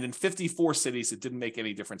 And in 54 cities, it didn't make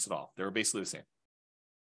any difference at all. They were basically the same.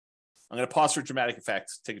 I'm going to pause for dramatic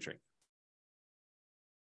effect. Take a drink.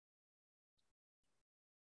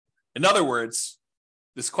 In other words,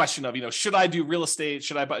 this question of, should I do real estate?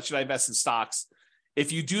 Should I invest in stocks?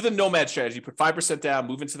 If you do the Nomad strategy, put 5% down,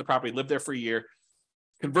 move into the property, live there for a year,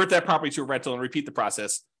 convert that property to a rental and repeat the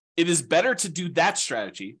process, it is better to do that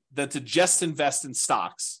strategy than to just invest in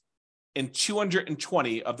stocks in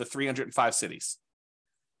 220 of the 305 cities.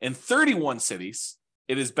 In 31 cities,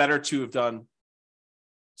 it is better to have done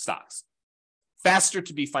stocks. Faster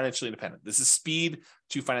to be financially independent. This is speed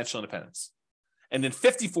to financial independence. And in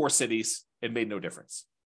 54 cities, it made no difference.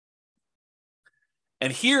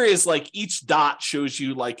 And here is each dot shows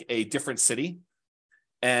you a different city.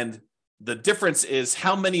 And the difference is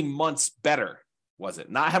how many months better was it?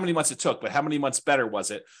 Not how many months it took, but how many months better was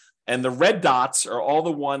it? And the red dots are all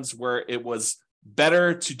the ones where it was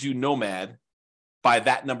better to do Nomad by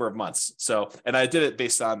that number of months. So, and I did it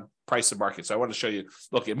based on price of market. So I want to show you,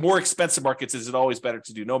 look, in more expensive markets, is it always better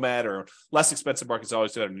to do Nomad, or less expensive markets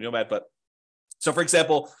always better to do Nomad? But so for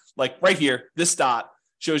example, right here, this dot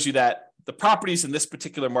shows you that the properties in this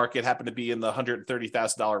particular market happen to be in the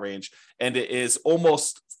 $130,000 range. And it is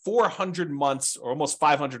almost 400 months or almost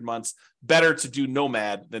 500 months better to do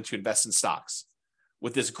Nomad than to invest in stocks.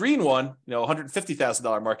 With this green one,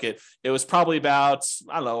 $150,000 market, it was probably about,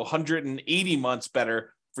 180 months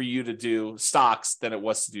better for you to do stocks than it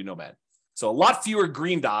was to do Nomad. So a lot fewer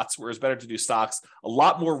green dots, where it's better to do stocks, a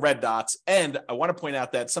lot more red dots. And I want to point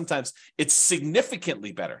out that sometimes it's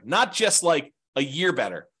significantly better, not just like a year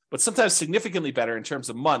better, but sometimes significantly better in terms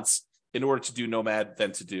of months in order to do Nomad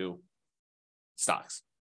than to do stocks.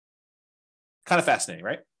 Kind of fascinating,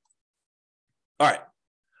 right? All right.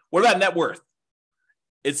 What about net worth?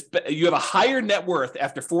 You have a higher net worth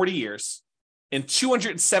after 40 years in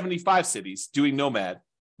 275 cities doing Nomad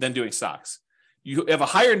than doing stocks. You have a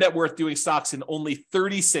higher net worth doing stocks in only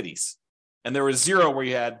 30 cities. And there was 0 where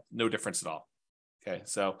you had no difference at all. Okay.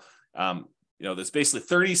 So, there's basically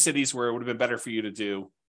 30 cities where it would have been better for you to do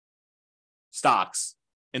stocks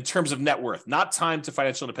in terms of net worth, not time to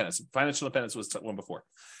financial independence. Financial independence was one before.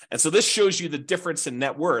 And so this shows you the difference in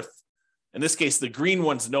net worth. In this case, the green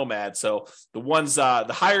one's Nomad. So the ones, the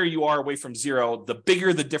higher you are away from 0, the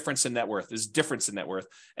bigger the difference in net worth is difference in net worth.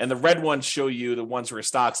 And the red ones show you the ones where are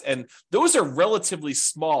stocks. And those are relatively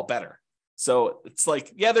small better. So it's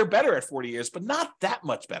like, yeah, they're better at 40 years, but not that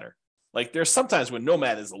much better. Like there's sometimes when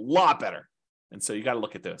Nomad is a lot better. And so you got to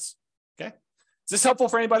look at this. Okay. Is this helpful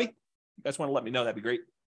for anybody? You guys want to let me know? That'd be great.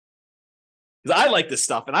 Because I like this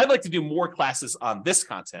stuff and I'd like to do more classes on this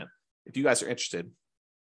content if you guys are interested.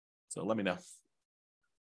 So let me know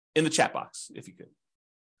in the chat box, if you could,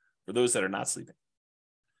 for those that are not sleeping.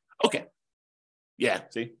 Okay. Yeah,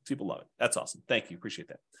 see, people love it. That's awesome. Thank you. Appreciate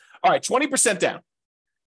that. All right, 20% down.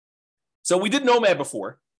 So we did Nomad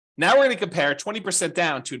before. Now we're going to compare 20%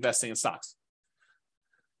 down to investing in stocks.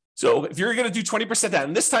 So if you're going to do 20% down,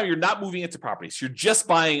 and this time you're not moving into properties, you're just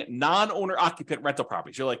buying non-owner occupant rental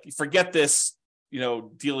properties. You're like, forget this,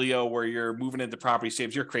 dealio where you're moving into properties,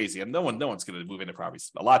 James, you're crazy. And no one's going to move into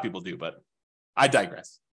properties. A lot of people do, but I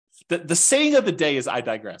digress. The saying of the day is I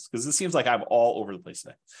digress, because it seems like I'm all over the place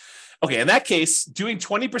today. Okay, in that case, doing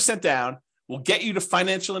 20% down will get you to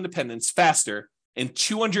financial independence faster in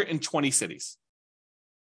 220 cities.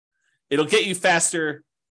 It'll get you faster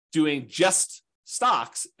doing just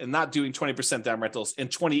stocks and not doing 20% down rentals in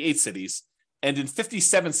 28 cities. And in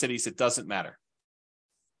 57 cities, it doesn't matter.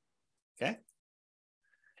 Okay.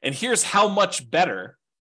 And here's how much better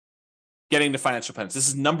getting to financial independence. This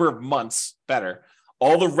is number of months better.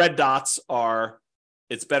 All the red dots are,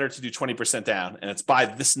 it's better to do 20% down, and it's by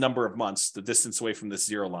this number of months, the distance away from this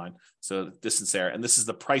 0 line. So the distance there. And this is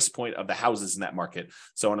the price point of the houses in that market.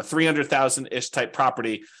 So on a 300,000-ish type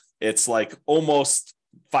property, it's like almost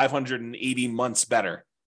 580 months better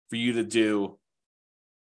for you to do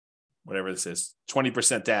whatever this is,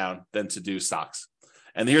 20% down than to do stocks.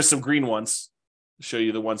 And here's some green ones to show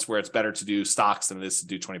you the ones where it's better to do stocks than it is to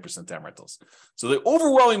do 20% down rentals. So the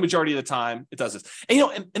overwhelming majority of the time it does this.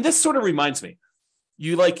 And and this sort of reminds me,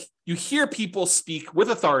 you hear people speak with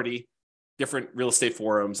authority, different real estate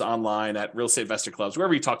forums, online, at real estate investor clubs,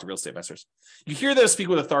 wherever you talk to real estate investors. You hear them speak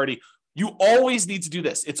with authority. You always need to do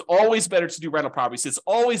this. It's always better to do rental properties. It's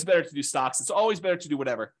always better to do stocks. It's always better to do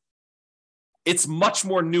whatever. It's much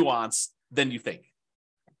more nuanced than you think,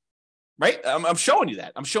 right? I'm showing you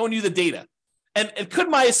that. I'm showing you the data. And could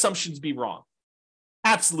my assumptions be wrong?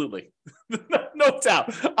 Absolutely. No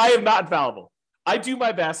doubt. I am not infallible. I do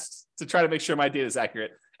my best to try to make sure my data is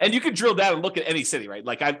accurate. And you can drill down and look at any city, right?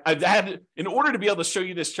 Like I've had, in order to be able to show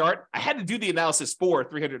you this chart, I had to do the analysis for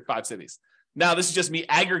 305 cities. Now, this is just me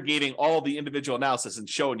aggregating all the individual analysis and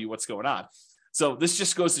showing you what's going on. So this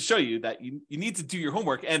just goes to show you that you need to do your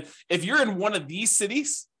homework. And if you're in one of these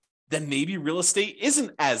cities, then maybe real estate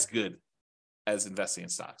isn't as good as investing in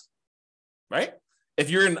stocks, right? If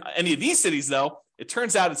you're in any of these cities, though, it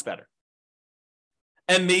turns out it's better.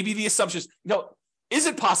 And maybe the assumptions, is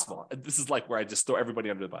it possible? This is like where I just throw everybody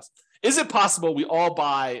under the bus. Is it possible we all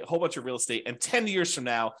buy a whole bunch of real estate and 10 years from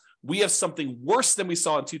now, we have something worse than we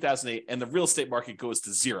saw in 2008 and the real estate market goes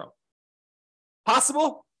to 0?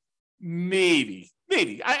 Possible? Maybe.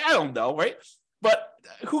 I don't know, right? But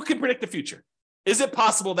who can predict the future? Is it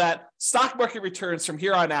possible that stock market returns from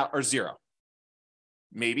here on out are 0?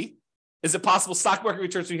 Maybe. Is it possible stock market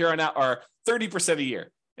returns from here on out are 30% a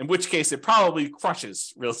year? In which case it probably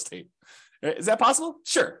crushes real estate. Is that possible?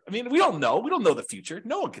 Sure. I mean, we don't know. We don't know the future.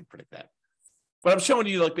 No one can predict that. But I'm showing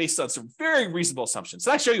you based on some very reasonable assumptions.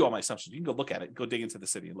 So I show you all my assumptions. You can go look at it, go dig into the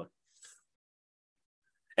city and look.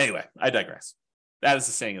 Anyway, I digress. That is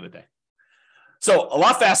the saying of the day. So a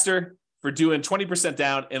lot faster for doing 20%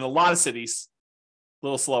 down in a lot of cities, a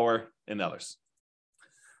little slower in others.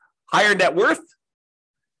 Higher net worth.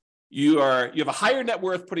 You have a higher net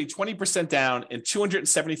worth putting 20% down in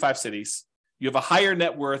 275 cities. You have a higher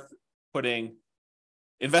net worth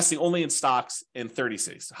investing only in stocks in 30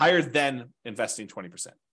 cities, higher than investing 20%.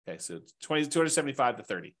 Okay, so 275 to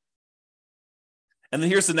 30. And then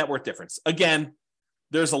here's the net worth difference. Again,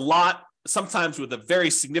 there's a lot sometimes with a very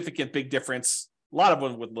significant big difference, a lot of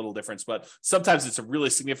them with little difference, but sometimes it's a really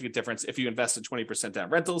significant difference if you invest in 20% down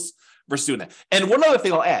rentals versus doing that. And one other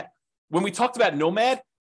thing I'll add, when we talked about Nomad,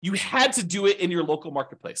 you had to do it in your local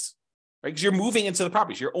marketplace, right? Because you're moving into the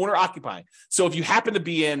properties, you're owner occupying. So if you happen to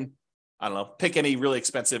be in, I don't know, pick any really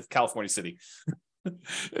expensive California city,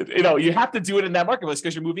 you have to do it in that marketplace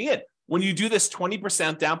because you're moving in. When you do this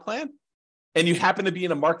 20% down plan, and you happen to be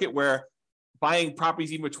in a market where buying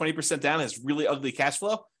properties even with 20% down has really ugly cash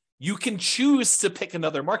flow, you can choose to pick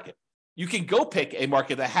another market. You can go pick a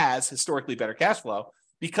market that has historically better cash flow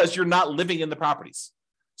because you're not living in the properties.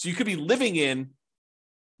 So you could be living in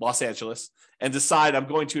Los Angeles and decide I'm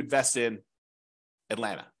going to invest in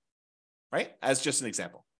Atlanta, right? As just an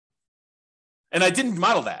example. And I didn't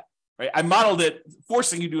model that, right? I modeled it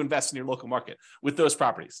forcing you to invest in your local market with those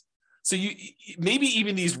properties. So you maybe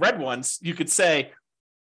even these red ones, you could say,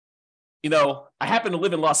 I happen to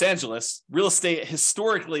live in Los Angeles. Real estate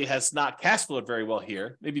historically has not cash flowed very well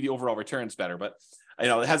here. Maybe the overall return's better, but it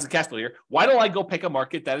has a cash flow here. Why don't I go pick a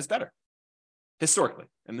market that is better historically?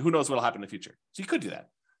 And who knows what will happen in the future. So you could do that.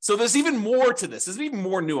 So there's even more to this. There's even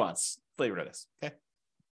more nuance flavor to this. Okay.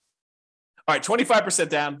 All right, 25%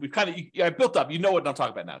 down. We've I built up. You know what I'm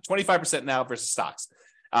talking about now. 25% now versus stocks.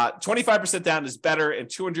 25% down is better in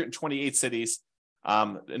 228 cities.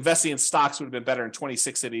 Investing in stocks would have been better in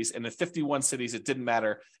 26 cities, and in 51 cities, it didn't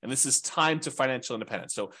matter. And this is time to financial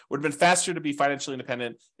independence. So it would have been faster to be financially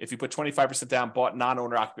independent if you put 25% down, bought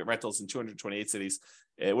non-owner occupant rentals in 228 cities.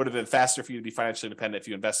 It would have been faster for you to be financially independent if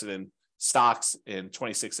you invested in stocks in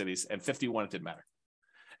 26 cities, and 51, it didn't matter.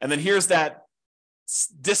 And then here's that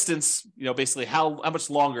distance, basically how much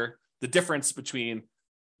longer the difference between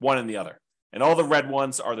one and the other. And all the red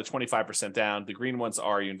ones are the 25% down. The green ones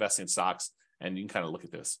are you investing in stocks. And you can kind of look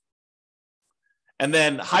at this. And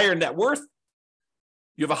then higher net worth.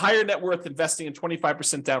 You have a higher net worth investing in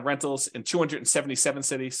 25% down rentals in 277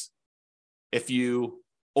 cities. If you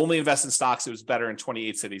only invest in stocks, it was better in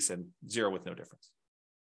 28 cities and 0 with no difference.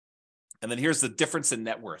 And then here's the difference in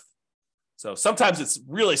net worth. So sometimes it's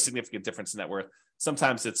really significant difference in net worth.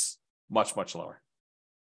 Sometimes it's much, much lower.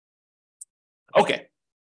 Okay.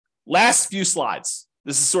 Last few slides.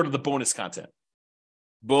 This is sort of the bonus content.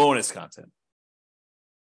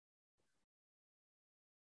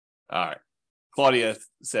 All right. Claudia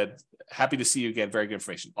said, happy to see you again. Very good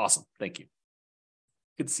information. Awesome. Thank you.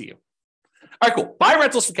 Good to see you. All right, cool. Buy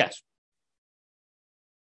rentals for cash.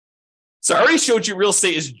 So I already showed you real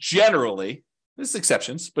estate is generally, there's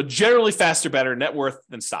exceptions, but generally faster, better net worth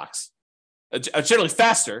than stocks. Generally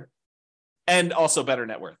faster and also better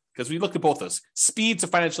net worth, because we looked at both those, speed to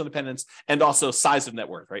financial independence and also size of net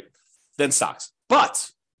worth, right? Than stocks.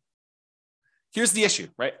 But here's the issue,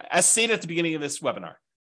 right? As stated at the beginning of this webinar,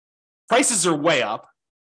 prices are way up,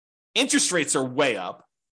 interest rates are way up,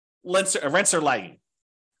 rents are lagging.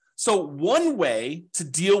 So one way to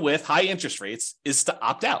deal with high interest rates is to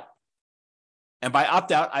opt out. And by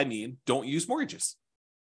opt out, I mean don't use mortgages.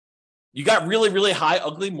 You got really, really high,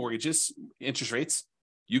 ugly mortgages, interest rates.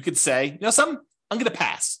 You could say, something, I'm going to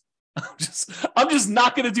pass. I'm just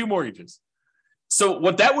not going to do mortgages. So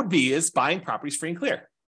what that would be is buying properties free and clear.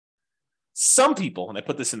 Some people, and I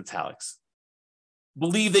put this in italics,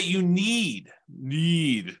 believe that you need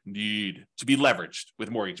to be leveraged with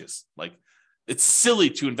mortgages. Like it's silly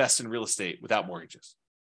to invest in real estate without mortgages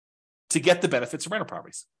to get the benefits of rental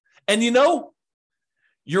properties. And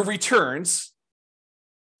your returns,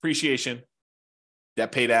 appreciation,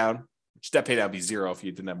 debt pay down, which debt pay down would be 0 if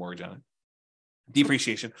you didn't have mortgage on it,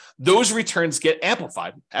 depreciation, those returns get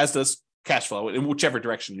amplified, as does cash flow in whichever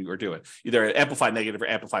direction you are doing, either amplify negative or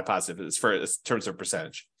amplify positive as far as terms of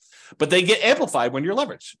percentage. But they get amplified when you're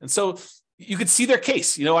leveraged. And so you could see their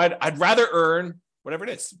case. I'd rather earn whatever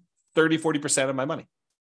it is, 30, 40% of my money.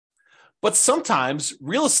 But sometimes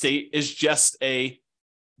real estate is just a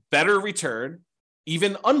better return,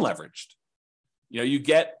 even unleveraged. You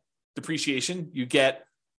get depreciation, you get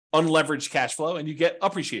unleveraged cash flow, and you get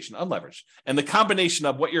appreciation, unleveraged. And the combination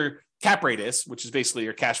of what your cap rate is, which is basically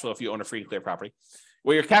your cash flow if you own a free and clear property,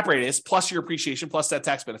 what your cap rate is, plus your appreciation, plus that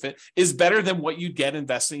tax benefit, is better than what you'd get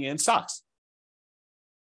investing in stocks.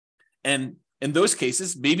 And in those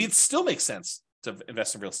cases, maybe it still makes sense to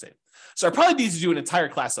invest in real estate. So I probably need to do an entire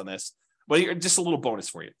class on this, but just a little bonus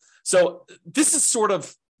for you. So this is sort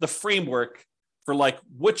of the framework for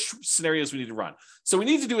which scenarios we need to run. So we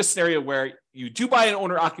need to do a scenario where you do buy an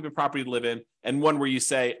owner occupant property to live in, and one where you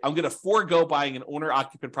say, I'm going to forego buying an owner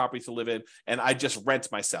occupant property to live in, and I just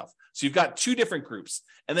rent myself. So you've got two different groups.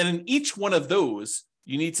 And then in each one of those,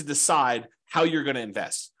 you need to decide how you're going to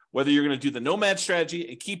invest, whether you're going to do the nomad strategy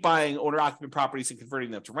and keep buying owner occupant properties and converting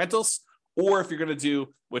them to rentals, or if you're going to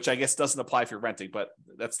do, which I guess doesn't apply if you're renting, but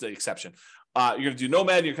that's the exception. You're going to do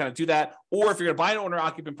nomad, you're going to do that. Or if you're going to buy an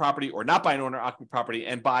owner-occupant property or not buy an owner-occupant property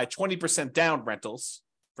and buy 20% down rentals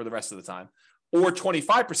for the rest of the time, or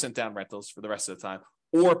 25% down rentals for the rest of the time,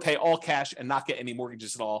 or pay all cash and not get any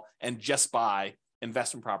mortgages at all and just buy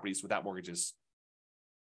investment properties without mortgages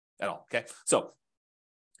at all, okay? So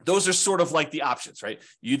those are sort of like the options, right?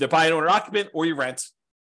 You either buy an owner-occupant or you rent.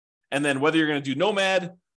 And then whether you're going to do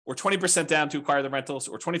nomad or 20% down to acquire the rentals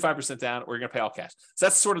or 25% down, or you're going to pay all cash. So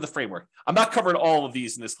that's sort of the framework. I'm not covering all of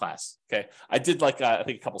these in this class, okay? I did I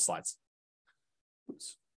think a couple slides.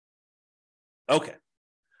 Oops. Okay.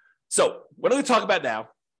 So what I'm going to talk about now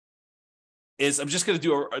is I'm just going to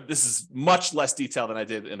do this is much less detail than I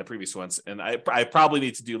did in the previous ones. And I probably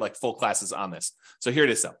need to do like full classes on this. So here it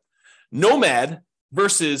is though. Nomad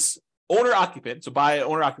versus owner-occupant, so buy an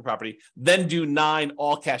owner-occupant property, then do 9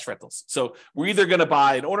 all-cash rentals. So we're either going to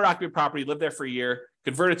buy an owner-occupant property, live there for a year,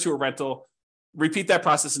 convert it to a rental, repeat that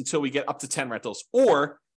process until we get up to 10 rentals,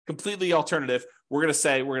 or completely alternative, we're going to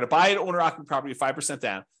say we're going to buy an owner-occupant property 5%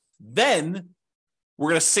 down, then we're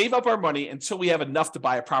going to save up our money until we have enough to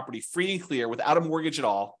buy a property free and clear without a mortgage at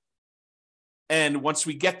all. And once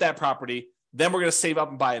we get that property, then we're going to save up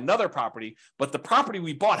and buy another property, but the property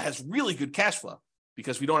we bought has really good cash flow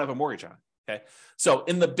because we don't have a mortgage on it, okay? So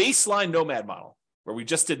in the baseline nomad model, where we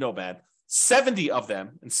just did nomad, 70 of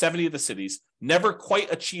them in 70 of the cities never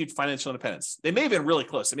quite achieved financial independence. They may have been really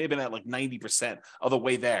close. They may have been at like 90% of the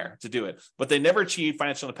way there to do it, but they never achieved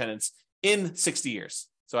financial independence in 60 years.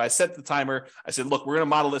 So I set the timer. I said, look, we're going to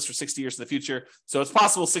model this for 60 years in the future. So it's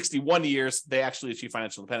possible 61 years they actually achieve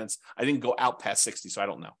financial independence. I didn't go out past 60, so I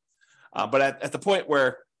don't know. But at the point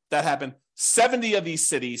where that happened, 70 of these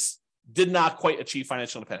cities did not quite achieve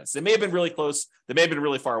financial independence. They may have been really close. They may have been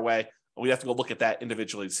really far away. We have to go look at that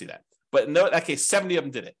individually to see that. But in that case, 70 of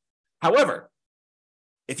them did it. However,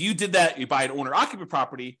 if you did that, you buy an owner-occupant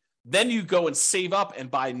property, then you go and save up and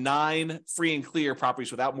buy 9 free and clear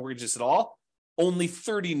properties without mortgages at all. Only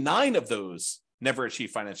 39 of those never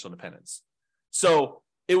achieved financial independence. So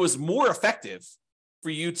it was more effective for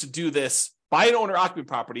you to do this, buy an owner-occupant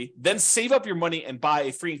property, then save up your money and buy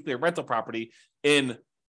a free and clear rental property in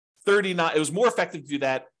 39. It was more effective to do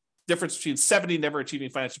that. Difference between 70 never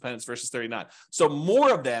achieving financial independence versus 39. So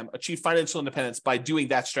more of them achieve financial independence by doing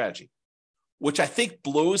that strategy, which I think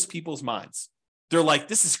blows people's minds. They're like,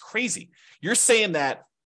 this is crazy. You're saying that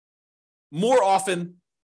more often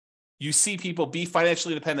you see people be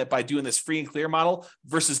financially independent by doing this free and clear model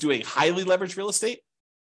versus doing highly leveraged real estate?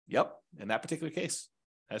 Yep, in that particular case,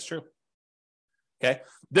 that's true. Okay,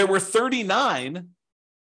 there were 39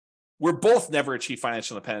 where both never achieved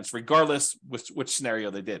financial independence, regardless which scenario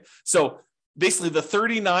they did. So basically the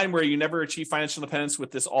 39 where you never achieve financial independence with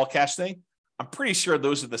this all cash thing, I'm pretty sure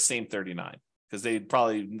those are the same 39 because they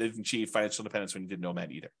probably didn't achieve financial independence when you did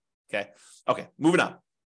nomad either. Okay, moving on.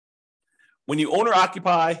 When you own or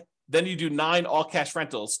occupy, then you do 9 all cash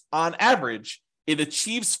rentals. On average, it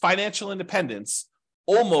achieves financial independence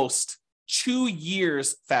almost 2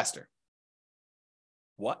 years faster.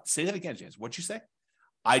 What? Say that again, James. What'd you say?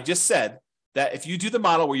 I just said that if you do the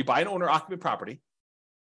model where you buy an owner-occupant property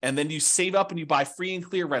and then you save up and you buy free and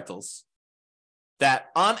clear rentals,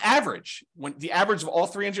 that on average, when the average of all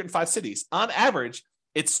 305 cities, on average,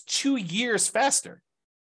 it's 2 years faster,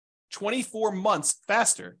 24 months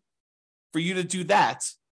faster for you to do that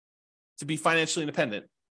to be financially independent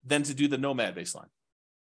than to do the nomad baseline.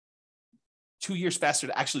 2 years faster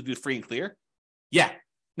to actually do free and clear? Yeah.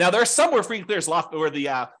 Now, there are some where free and clear is where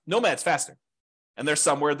the nomad's faster. And there's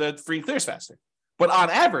some where the free and clear is faster. But on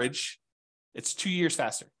average, it's 2 years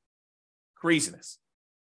faster. Craziness.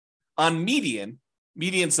 On median's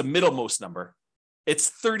the middlemost number, it's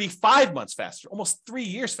 35 months faster, almost 3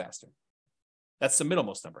 years faster. That's the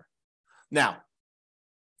middlemost number. Now,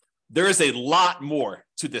 there is a lot more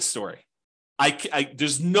to this story.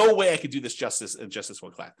 There's no way I could do this justice in just this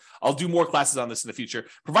one class. I'll do more classes on this in the future,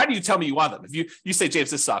 provided you tell me you want them. If you say,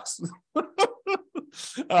 James, this sucks.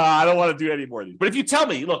 I don't want to do any more of these. But if you tell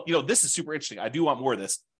me, look, this is super interesting, I do want more of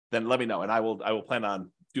this, then let me know, and I will plan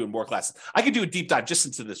on doing more classes. I could do a deep dive just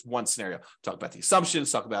into this one scenario, talk about the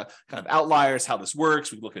assumptions, talk about kind of outliers, how this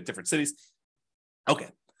works. We can look at different cities. Okay.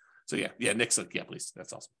 So yeah, Nick's like, yeah, please.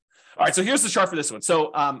 That's awesome. All right. So here's the chart for this one.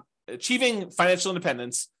 So achieving financial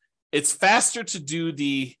independence, it's faster to do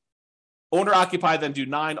the owner-occupy than do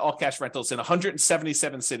 9 all-cash rentals in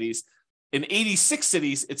 177 cities. In 86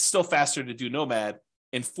 cities, it's still faster to do nomad.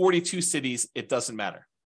 In 42 cities, it doesn't matter.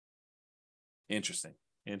 Interesting.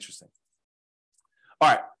 All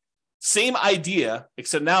right. Same idea,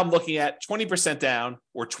 except now I'm looking at 20% down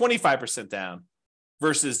or 25% down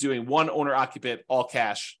versus doing one owner occupant, all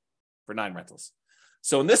cash for 9 rentals.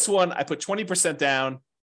 So in this one, I put 20% down,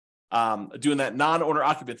 doing that non-owner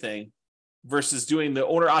occupant thing versus doing the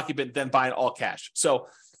owner occupant, then buying all cash. So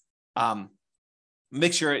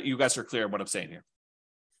make sure you guys are clear on what I'm saying here.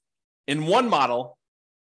 In one model,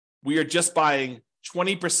 we are just buying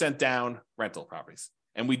 20% down rental properties.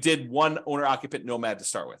 And we did one owner occupant nomad to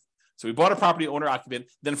start with. So we bought a property owner occupant.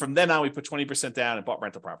 Then from then on, we put 20% down and bought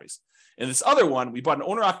rental properties. In this other one, we bought an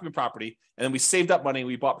owner occupant property and then we saved up money and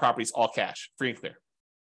we bought properties all cash, free and clear.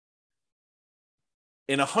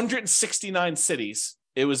 In 169 cities,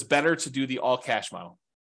 it was better to do the all cash model.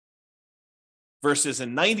 Versus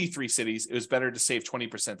in 93 cities, it was better to save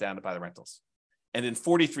 20% down to buy the rentals. And in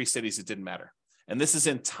 43 cities, it didn't matter. And this is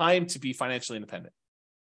in time to be financially independent.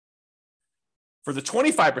 For the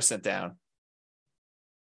 25% down,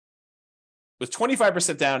 with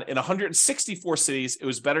 25% down in 164 cities, it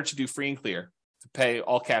was better to do free and clear, to pay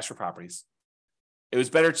all cash for properties. It was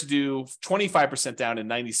better to do 25% down in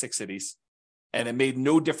 96 cities, and it made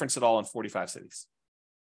no difference at all in 45 cities.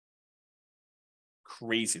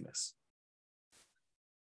 Craziness.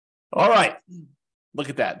 All right. Look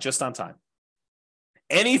at that, just on time.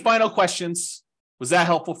 Any final questions? Was that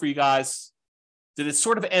helpful for you guys? Did it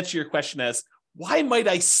sort of answer your question as, why might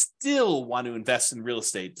I still want to invest in real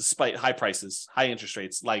estate despite high prices, high interest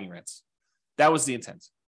rates, lagging rents? That was the intent.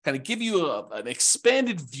 Kind of give you an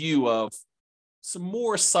expanded view of some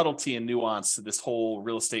more subtlety and nuance to this whole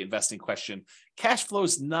real estate investing question. Cash flow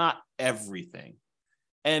is not everything,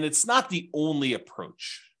 and it's not the only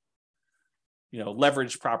approach.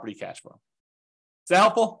 Leverage property cash flow. Is that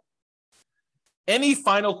helpful? Any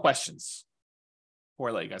final questions before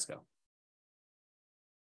I let you guys go?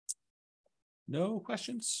 No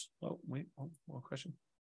questions? Oh, wait, one question.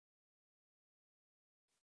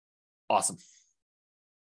 Awesome.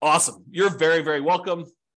 You're very, very welcome.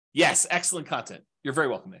 Yes, excellent content. You're very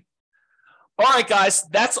welcome, Nick. All right, guys,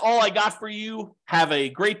 that's all I got for you. Have a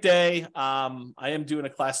great day. I am doing a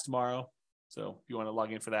class tomorrow, so if you want to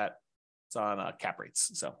log in for that, it's on cap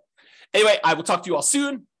rates. So anyway, I will talk to you all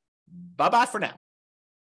soon. Bye-bye for now.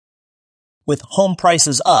 With home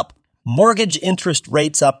prices up, mortgage interest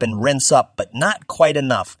rates up and rents up, but not quite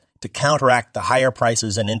enough to counteract the higher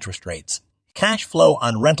prices and interest rates. Cash flow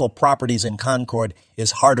on rental properties in Concord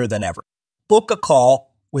is harder than ever. Book a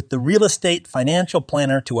call with the Real Estate Financial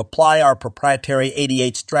Planner to apply our proprietary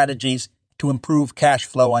 88 strategies to improve cash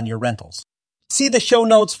flow on your rentals. See the show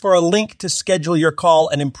notes for a link to schedule your call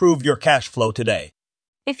and improve your cash flow today.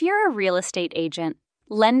 If you're a real estate agent,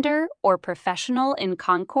 lender, or professional in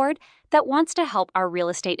Concord that wants to help our real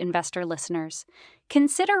estate investor listeners,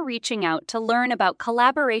 consider reaching out to learn about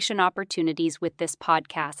collaboration opportunities with this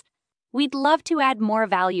podcast. We'd love to add more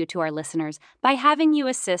value to our listeners by having you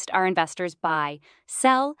assist our investors buy,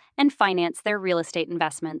 sell, and finance their real estate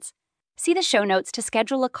investments. See the show notes to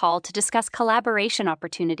schedule a call to discuss collaboration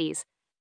opportunities.